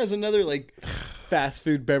Panera is another like fast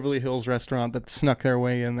food Beverly Hills restaurant that snuck their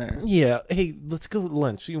way in there. Yeah. Hey, let's go to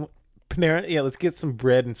lunch. You want Panera? Yeah, let's get some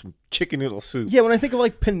bread and some chicken noodle soup. Yeah, when I think of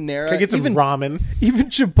like Panera, Can I get some ramen? even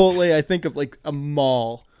Chipotle, I think of like a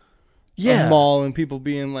mall. Yeah. A mall and people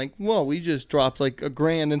being like, well, we just dropped like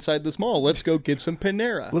 $1,000 inside this mall. Let's go get some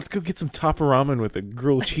Panera. Let's go get some top ramen with a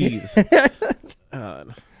grilled cheese.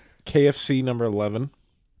 KFC number 11.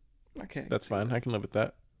 Okay. That's fine. I can live with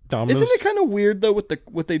that. Domino's. Isn't it kind of weird though with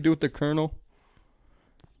what they do with the Colonel?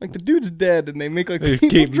 Like the dude's dead and they make like They the people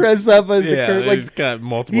keep- dress up as the Yeah, Colonel. Like he's got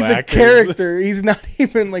multiple he's a actors. character. He's not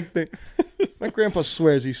even like the. My grandpa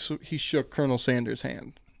swears he shook Colonel Sanders'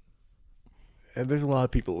 hand. And there's a lot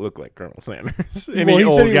of people that look like Colonel Sanders. Well, Any he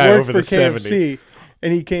old said he guy worked over for the 70s. KFC,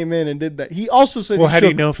 and he came in and did that. He also said, Well, he how do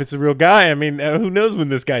you shook- know if it's a real guy? I mean, who knows when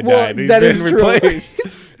this guy Well, died? He's that been is true. replaced.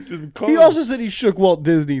 He also said he shook Walt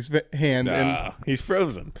Disney's hand, and Nah, he's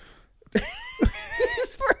frozen.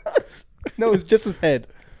 it's for us. No, it's just his head.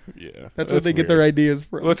 Yeah, That's what they get their ideas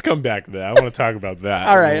from. Let's come back to that. I want to talk about that.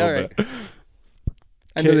 All a right, little all right. bit.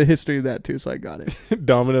 I know Okay. the history of that too, so I got it.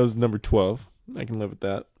 Domino's number 12. I can live with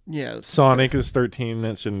that. Yeah. Sonic is 13.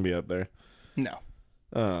 That shouldn't be up there. No.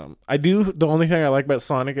 I do. The only thing I like about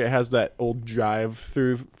Sonic, it has that old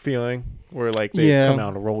drive-through feeling where like they Yeah. come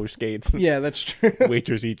out on roller skates. And Yeah, that's true.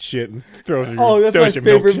 waitress eats shit and throws your, Oh, that's throws my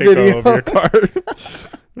your favorite milkshake video. all over your car.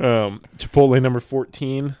 Chipotle number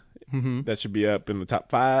 14. Mm-hmm. That should be up in the top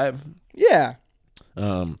 5. Yeah.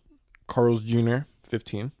 Carl's Jr.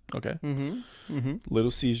 15. Okay. Mm-hmm. Mm-hmm.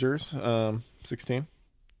 Little Caesars 16.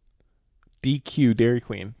 DQ Dairy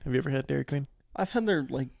Queen. Have you ever had Dairy Queen? I've had their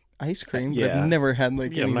like ice cream, Yeah. but never had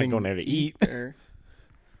like Yeah, I'm not anything going there to eat. there.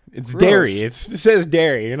 It's Gross. dairy. It says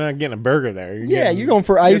dairy. You're not getting a burger there. You're going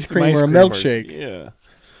for ice some cream or a milkshake. Yeah.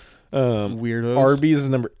 Weirdos. Arby's is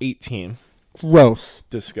number 18. Gross.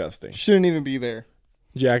 Disgusting. Shouldn't even be there.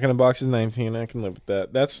 Jack in the Box is 19. I can live with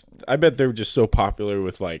that. I bet they were just so popular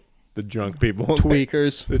with like the drunk people.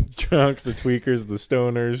 Tweakers. The drunks, the tweakers, the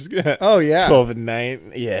stoners. Oh yeah. 12 at night.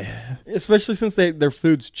 Yeah. Especially since their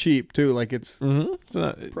food's cheap too. Like it's Mm-hmm. It's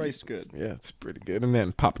not priced good. Yeah, it's pretty good. And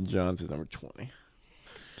then Papa John's is number 20.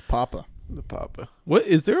 Papa. The Papa. What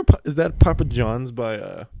is there? Is that Papa John's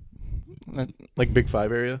by like Big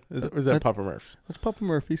Five area? Is that Papa Murph? That's Papa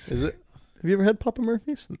Murphy's. Is it? Have you ever had Papa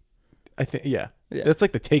Murphy's? I think yeah. Yeah. That's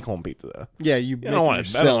like the take-home pizza though. Yeah, you. I don't want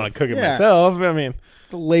to cook it myself. I mean,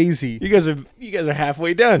 Lazy. you guys are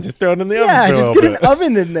halfway done. Just throw it in the oven. Yeah, for a just little get an bit.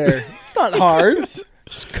 oven in there. It's not hard.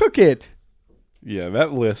 Just cook it. Yeah,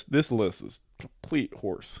 this list is complete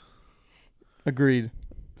horse. Agreed.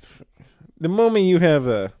 The moment you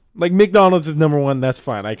have like McDonald's is number 1, that's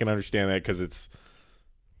fine. I can understand that because it's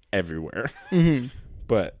everywhere. Mm-hmm.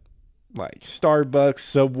 But like Starbucks,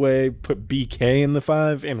 Subway, put BK in the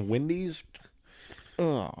 5, and Wendy's.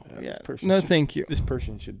 Oh this yeah. person No, should- thank you. This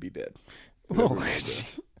person should be dead. Oh, Whoever did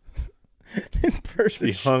this. this person.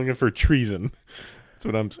 Be hung for treason. That's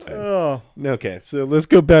what I'm saying. Oh. Okay, so let's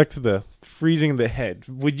go back to the freezing the head.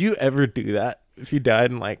 Would you ever do that if you died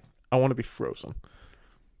and like, I want to be frozen?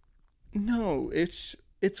 No, it's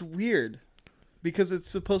weird because it's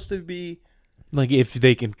supposed to be. Like if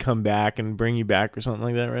they can come back and bring you back or something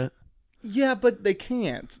like that, right? Yeah, but they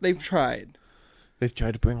can't. They've tried. They've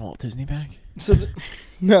tried to bring Walt Disney back. So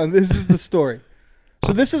no, this is the story.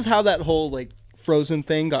 So this is how that whole like Frozen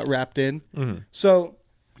thing got wrapped in. Mm-hmm. So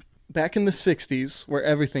back in the 60s where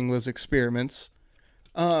everything was experiments,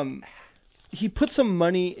 he put some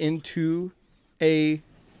money into a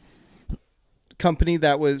company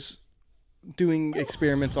that was doing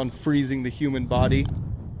experiments on freezing the human body.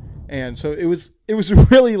 And so it was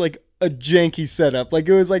really like a janky setup. Like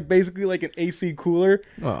it was like basically like an AC cooler,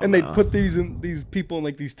 and they'd put these people in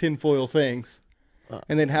like these tinfoil things,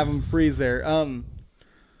 and they'd have them freeze there.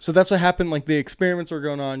 So that's what happened. Like the experiments were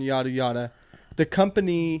going on, yada yada. The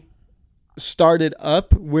company started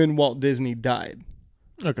up when Walt Disney died,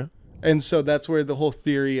 Okay. and so that's where the whole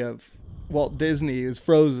theory of Walt Disney is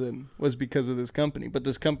frozen was because of this company. But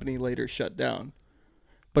this company later shut down.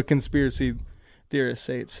 But conspiracy theorists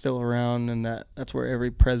say it's still around, and that's where every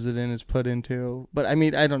president is put into. But I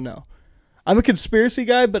mean, I don't know. I'm a conspiracy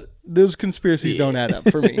guy, but those conspiracies don't add up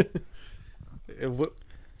for me.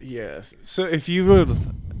 Yeah. So if you would,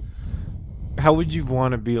 how would you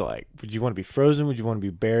want to be like? Would you want to be frozen? Would you want to be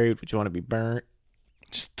buried? Would you want to be burnt?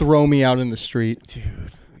 Just throw me out in the street, Dude,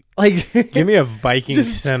 like give me a Viking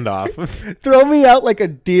Just- send off. throw me out like a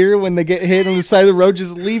deer when they get hit on the side of the road.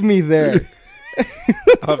 Just leave me there.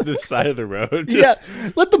 Off the side of the road. Yeah,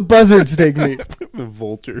 let the buzzards take me. The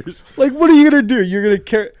vultures. Like, what are you gonna do? You're gonna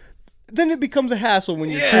carry. Then it becomes a hassle when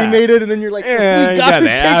you're Yeah. cremated, and then you're like, Yeah, we you gotta got the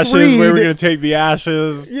take ashes. Reed. Where are we gonna take the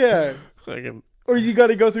ashes? Yeah. Fucking- Or you got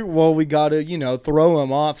to go through. Well, we got to, throw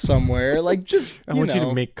them off somewhere. Like, just I want you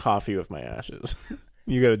to make coffee with my ashes.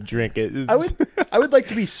 You gotta drink it. I would like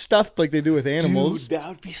to be stuffed like they do with animals. Dude, that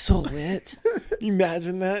would be so lit. You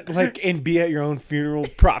imagine that? Like, and be at your own funeral,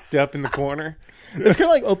 propped up in the corner. It's kind of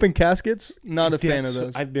like open caskets. Not a fan of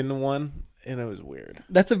those. I've been to one, and it was weird.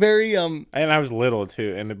 That's a very And I was little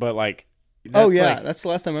too, but like. Oh that's yeah, like- that's the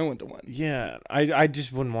last time I went to one. yeah. I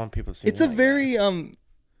just wouldn't want people to see. It's me a like very that.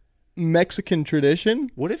 Mexican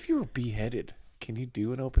tradition. What if you were beheaded? Can you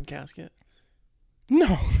do an open casket?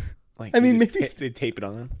 No, Like, I mean, they just maybe- they tape it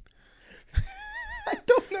on. I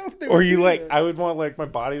don't know if they. Or would you do like, that. I would want like my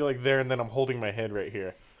body like there, and then I'm holding my head right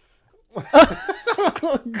here.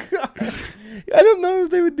 Oh god, I don't know if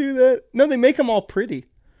they would do that. No, they make them all pretty.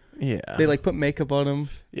 Yeah. They like put makeup on them.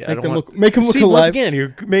 Yeah, I make don't them want- look See, once alive. again,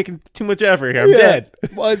 you're making too much effort here. I'm Yeah. dead.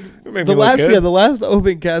 Well, Make the me look good. the last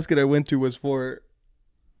open casket I went to was for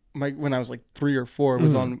when I was like 3 or 4. It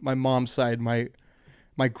was on my mom's side. My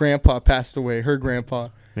grandpa passed away. Her grandpa.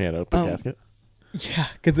 Yeah, the open Um, casket. Yeah,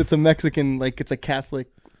 because it's a Mexican, like it's a Catholic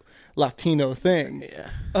Latino thing. Yeah.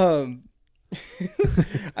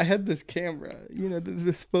 I had this camera, the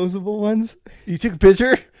disposable ones. You took a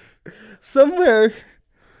picture? Somewhere,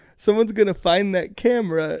 someone's gonna find that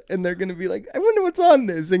camera and they're gonna be like, "I wonder what's on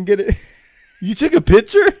this," and get it. You took a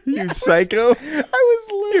picture? You psycho. I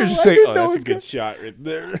was little. You're just I saying, didn't oh, know that's a it good was shot right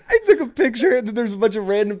there. I took a picture, and there's a bunch of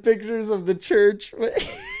random pictures of the church.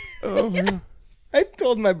 Oh, I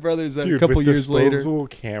told my brothers that dude, a couple with years later. disposable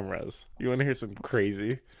cameras. You want to hear some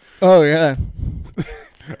crazy? Oh yeah.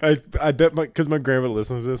 I bet because my grandma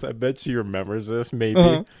listens to this. I bet she remembers this.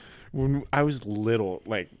 Maybe when I was little,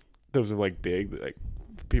 like those are like big, like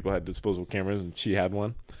people had disposable cameras, and she had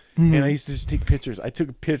one. And I used to just take pictures. I took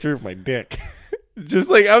a picture of my dick. Just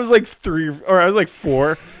like I was like 3 or I was like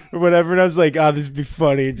 4 or whatever, and I was like, "Oh, this would be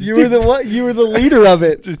funny." Just You were the what? You were the leader of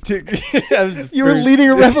it. Just took. I was the You were first. leading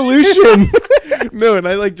a revolution. No, and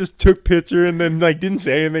I like just took picture and then like didn't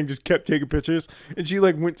say anything, just kept taking pictures. And she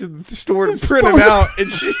like went to the store to print them out, and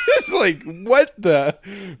she's just like, "What the?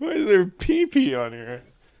 Why is there pee pee on here?"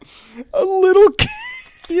 A little.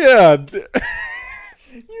 Yeah,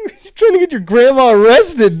 You're trying to get your grandma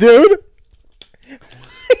arrested, dude.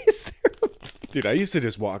 Why is there? dude, I used to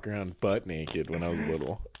just walk around butt naked when I was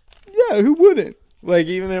little. Yeah, who wouldn't? Like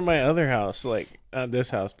even in my other house, like not this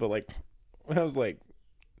house, but like when I was like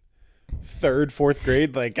 3rd, 4th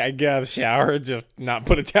grade, like I get out of the shower, just not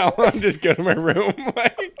put a towel on, just go to my room,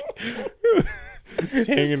 like just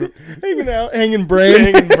Hanging out, hanging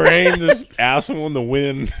brain. hanging brain, just asshole in the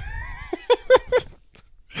wind.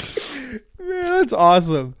 Man, that's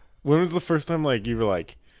awesome. When was the first time like you were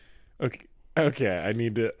like,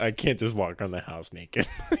 okay, I can't just walk around the house naked?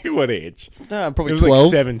 Like, what age? Probably It was 12.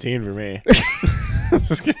 like 17 for me.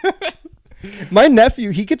 My nephew,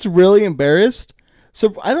 he gets really embarrassed.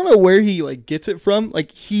 So I don't know where he like gets it from.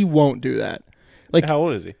 Like he won't do that. Like How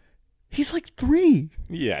old is he? he's like 3.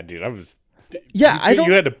 Yeah, dude, I was. Yeah, you, I don't.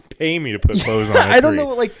 You had to pay me to put clothes on. I don't know.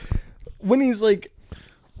 Like when he's like,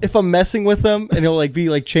 if I'm messing with him and he'll like be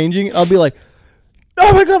like changing, I'll be like,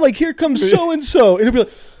 "Oh my god! Like here comes so and so," and he'll be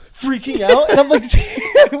like freaking out, and I'm like,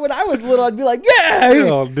 when I was little, I'd be like, "Yeah."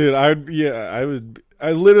 Oh, dude,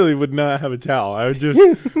 I literally would not have a towel. I would just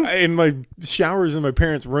in my showers in my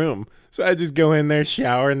parents' room, so I just go in there,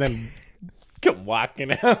 shower, and then come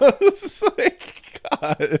walking out. It's just like,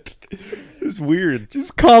 God, it's weird.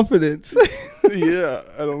 Just confidence. Yeah,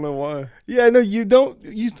 I don't know why. Yeah, no, you don't.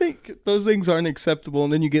 You think those things aren't acceptable,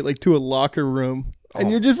 and then you get like to a locker room, and Oh,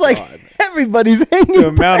 you're just like, God. everybody's hanging. The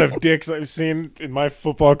amount of dicks I've seen in my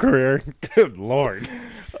football career, good Lord.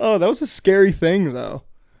 Oh, that was a scary thing, though.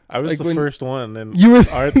 I was Like the when first one, and You were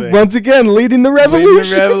our thing. once again leading the Leading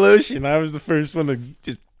revolution. the revolution. I was the first one to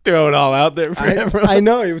just throw it all out there for everyone. I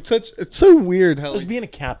know it's so weird how I was like, being a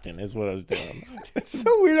captain is what I was doing. it's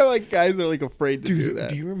so weird how like guys are like afraid to do Dude, that.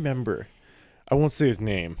 do you remember? I won't say his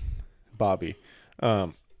name, Bobby.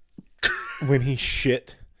 When he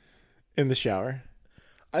shit in the shower,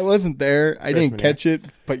 I wasn't there. I didn't Freshman year. catch it,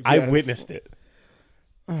 but I yes. witnessed it.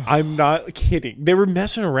 I'm not kidding. They were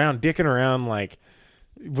messing around, dicking around like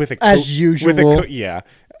with a As With a usual. yeah.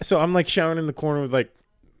 So I'm like showering in the corner with like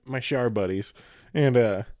my shower buddies,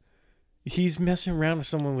 and he's messing around with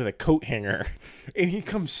someone with a coat hanger, and he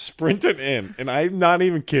comes sprinting in, and I'm not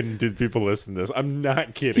even kidding. Did people listen to this? I'm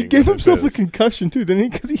not kidding. He gave when this himself a is. concussion too, didn't he?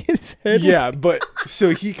 Because he hit his head. Yeah, but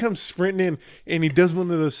so he comes sprinting in, and he does one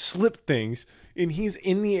of those slip things, and he's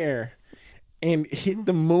in the air, and hit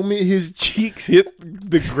the moment his cheeks hit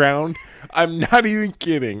the ground. I'm not even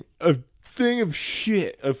kidding. A thing of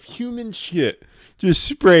shit, of human shit, just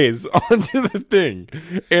sprays onto the thing,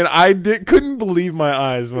 and I couldn't believe my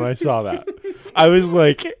eyes when I saw that. I was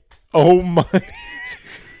like, "Oh my."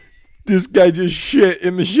 This guy just shit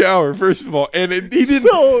in the shower, first of all, and he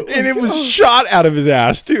didn't, and it was shot out of his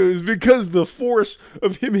ass too. It was because the force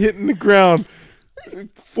of him hitting the ground,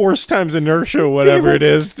 force times inertia, whatever it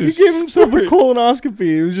is. He gave himself a colonoscopy.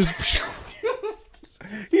 It was just.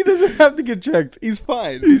 He doesn't have to get checked. He's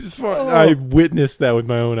fine. He's fine. Oh. I witnessed that with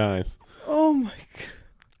my own eyes. Oh my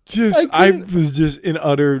god. I couldn't- was just in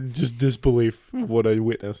utter disbelief of what I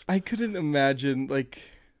witnessed. I couldn't imagine like.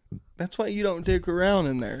 That's why you don't dick around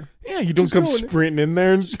in there. Yeah, you don't Just come go in- sprinting in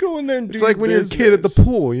there. And Just go in there and do. it's like your when you're a kid at the business.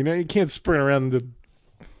 pool. You know, you can't sprint around the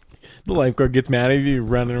lifeguard gets mad at you. You're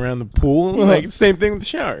running around the pool. Well, Like same thing with the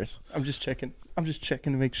showers. I'm just checking to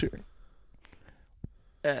make sure.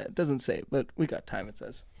 It doesn't say, but we got time. It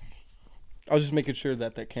says. I was just making sure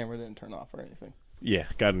that camera didn't turn off or anything. Yeah,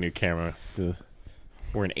 got a new camera.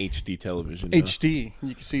 We're an HD television. now. HD.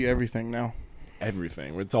 You can see everything now.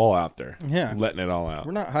 Everything. It's all out there. Yeah. Letting it all out.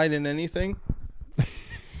 We're not hiding anything.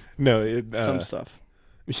 No, Some stuff.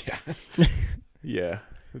 Yeah. Yeah.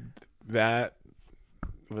 That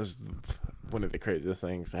was one of the craziest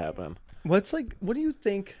things to happen. What do you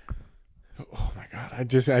think Oh my god! I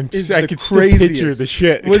is I the could still picture craziest? the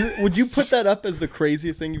shit. Would you put that up as the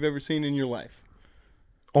craziest thing you've ever seen in your life?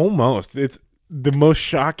 Almost. It's the most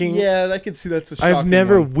shocking. Yeah, I can see that's a shocking I've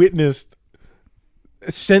never one. witnessed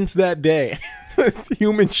since that day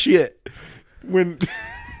human shit when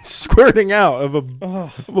squirting out of a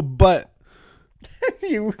butt.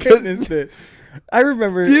 You witnessed it. I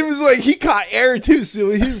remember. It was like he caught air too, so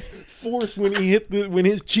his force when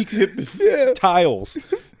his cheeks hit the tiles.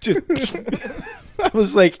 Just I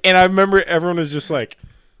was like, and I remember everyone was just like,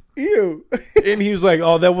 Ew. and he was like,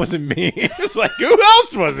 "Oh, that wasn't me." It's like, who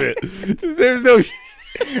else was it? There's no.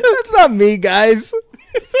 That's not me, guys.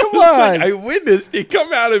 Come on. Like, I witnessed it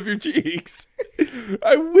come out of your cheeks.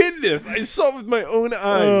 I witnessed. I saw it with my own eyes.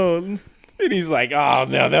 Oh. And he's like, "Oh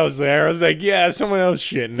no, that was there." I was like, "Yeah, someone else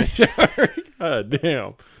shit in the shower." God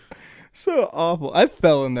damn. So awful. I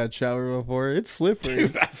fell in that shower before. It's slippery.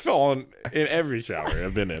 Dude, I fell in every shower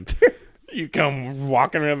I've been in. You come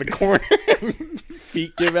walking around the corner and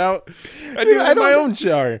feet give out. I do it in my own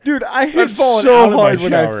shower. Dude, I hit fallen so out of my hard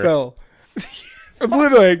when I shower. fell. I'm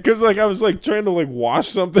literally, because like I was like trying to like wash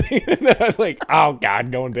something, and then I was like, oh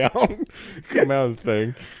god, going down, come out of the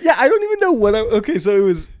thing. Yeah, I don't even know what okay, so it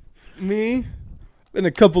was me and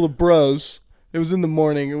a couple of bros. It was in the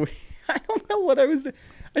morning, and I don't know what I was.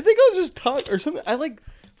 I think I was just talking or something.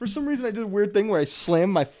 For some reason, I did a weird thing where I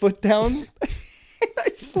slammed my foot down. And I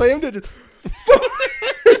slammed it, just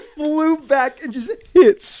flew back and just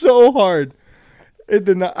hit so hard. It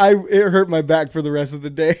did not. It hurt my back for the rest of the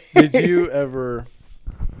day. Did you ever?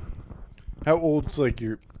 How old's like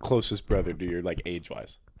your closest brother to you, like age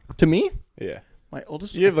wise? To me, Yeah, my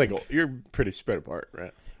oldest. you have like you're pretty spread apart,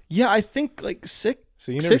 right? Yeah, I think like 6.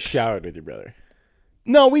 So you never 6? showered with your brother.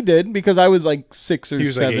 No, we did because I was like 6 or He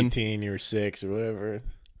was 7. like 18, you were 6 or whatever.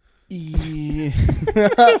 Yeah.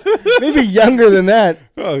 Maybe younger than that.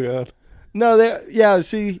 Oh god. No, yeah,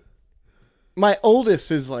 see, my oldest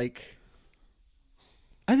is like,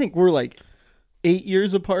 I think we're like 8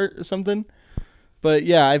 years apart or something. But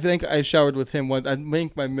yeah, I think I showered with him once. I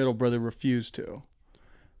think my middle brother refused to.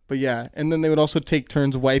 But yeah, and then they would also take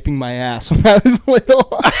turns wiping my ass when I was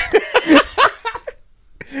little.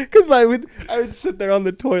 Because I would sit there on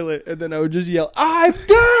the toilet and then I would just yell, "I'm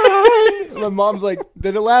done!" And my mom's like,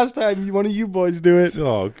 "Did it last time? One of you boys do it."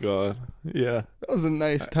 Oh god. Yeah. That was a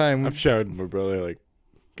nice time. I've showered with my brother like,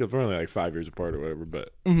 because we're only like 5 years apart or whatever,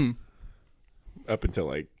 but up until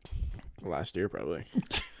like last year probably.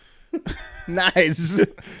 Nice.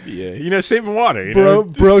 Yeah, you know, saving water. You bro, know?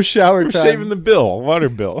 bro, shower We're time. saving the bill, water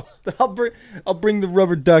bill. I'll bring the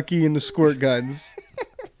rubber ducky and the squirt guns.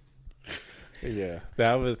 Yeah,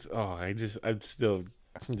 that was. Oh, I still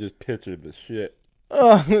just pictured the shit.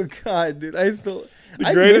 Oh god, dude! I The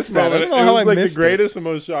I greatest missed that. I moment. don't know It how was I like the missed greatest and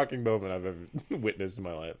most shocking moment I've ever witnessed in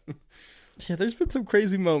my life. Yeah, there's been some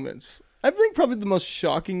crazy moments. I think probably the most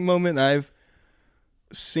shocking moment I've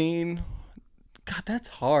seen. God, that's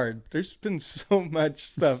hard. There's been so much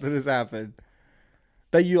stuff that has happened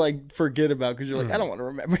that you like forget about because you're like, I don't want to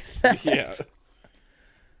remember that. Yeah.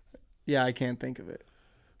 Yeah, I can't think of it.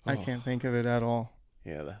 I can't think of it at all.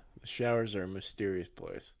 Yeah, the showers are a mysterious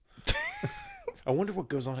place. I wonder what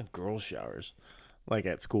goes on in girls' showers, like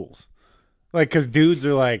at schools. Like, because dudes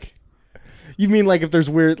are like... You mean like if there's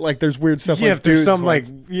weird stuff Yeah, like if there's dudes some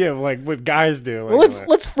want. like what guys do. Well, Like,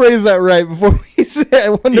 let's phrase that right before we say I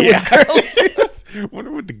wonder what girls do.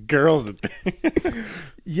 wonder what the girls would think.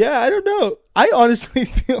 Yeah, I don't know. I honestly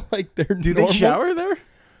feel like they're Do normal. they shower there?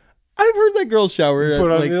 I've heard that girls shower.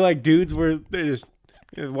 Put on, Like, they're like dudes where they're just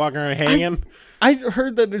walking around hanging. I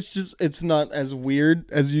heard that it's not as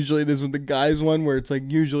weird as usually it is with the guys one, where it's like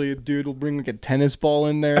usually a dude will bring like a tennis ball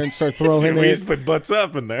in there and start throwing We it. just put butts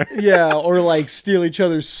up in there. Yeah, or like steal each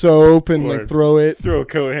other's soap and Or like throw it. Throw a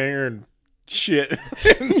coat hanger and shit.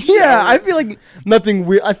 Yeah, I feel like nothing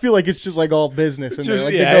weird. I feel like it's just like all business in there. Just,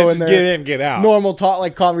 Like yeah, they go it's in there, get in, get out. normal talk,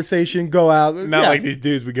 like conversation, go out. Not Yeah. like these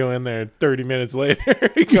dudes would go in there 30 minutes later.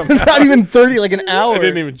 We come out. Not even 30, like an hour. I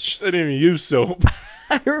didn't even use soap.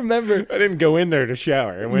 I remember I didn't go in there to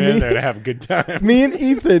shower. I went in there to have a good time. me and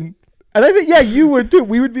Ethan, and I think, yeah, you would too.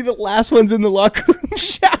 We would be the last ones in the locker room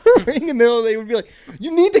showering, and they would be like,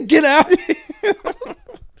 "You need to get out."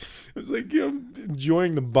 It was like, you know,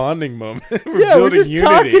 enjoying the bonding moment. We're Yeah, we're building just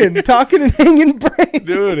unity. talking and hanging brain.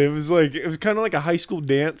 Dude, it was kind of like a high school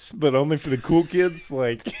dance, but only for the cool kids.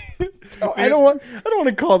 Like, Oh, I don't want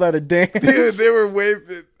to call that a dance. dude, they were way.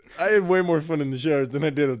 I had way more fun in the showers than I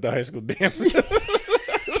did at the high school dance.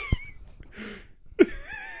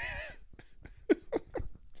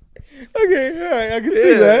 Okay, all right, I can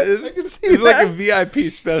see that. I can see It's like a that.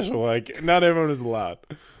 VIP special. Like not everyone is allowed.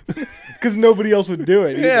 Because nobody else would do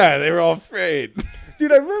it. Yeah, they were all afraid.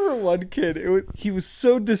 Dude, I remember one kid. He was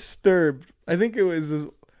so disturbed. I think it was his.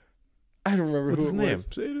 I don't remember What's who his it name? was.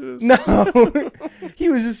 Say it is. No, he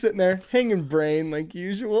was just sitting there hanging brain like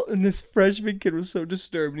usual, and this freshman kid was so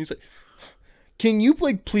disturbed, and he's like, "Can you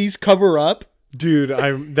like please cover up?" Dude,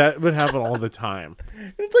 that would happen all the time.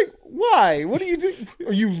 And it's like, why? What are you doing?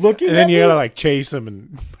 Are you looking? And at then you me? gotta like chase him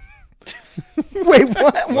and Wait,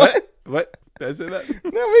 what? what? Did I say that?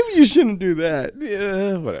 No, maybe you shouldn't do that.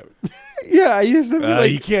 Yeah, whatever. Yeah, I used to be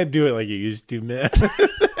like You can't do it like you used to, man.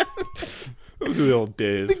 Those were the old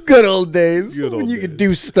days. the good old days Good when old you could days.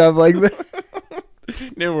 do stuff like that.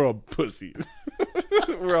 Now we're all pussies.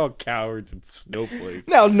 We're all cowards and snowflakes.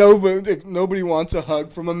 Now nobody wants a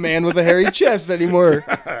hug from a man with a hairy chest anymore.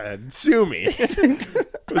 Sue me.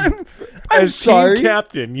 I'm As sorry. team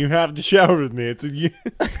captain, you have to shower with me.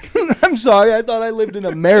 I'm sorry. I thought I lived in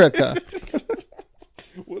America.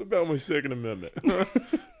 What about my Second Amendment?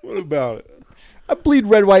 What about it? I bleed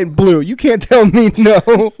red, white, and blue. You can't tell me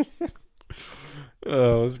no.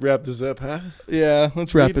 Let's wrap this up, huh? Yeah,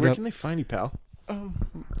 let's wrap Reed, it where up. can they find you, pal?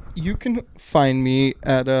 You can find me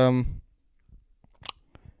at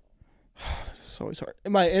It's always hard.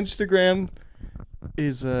 My Instagram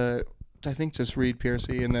is I think just Reed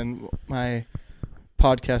Piercy, and then my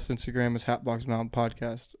podcast Instagram is Hatbox Mountain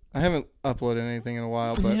Podcast. I haven't uploaded anything in a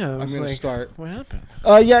while, but Yeah, I I'm was gonna like, start. What happened?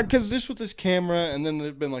 Yeah, because just with this camera, and then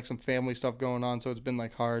there's been like some family stuff going on, so it's been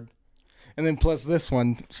like hard. And then plus this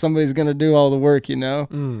one, somebody's gonna do all the work, you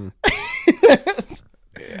know.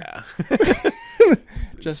 Yeah.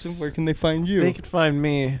 Justin, where can they find you? They can find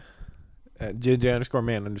me at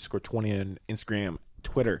JJ_man_20 on Instagram,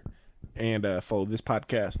 Twitter, and follow this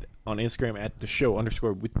podcast on Instagram at the show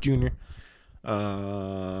 _ with Junior.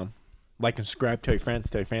 Like and subscribe, tell your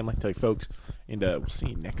friends, tell your family, tell your folks, and we'll see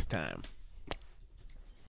you next time.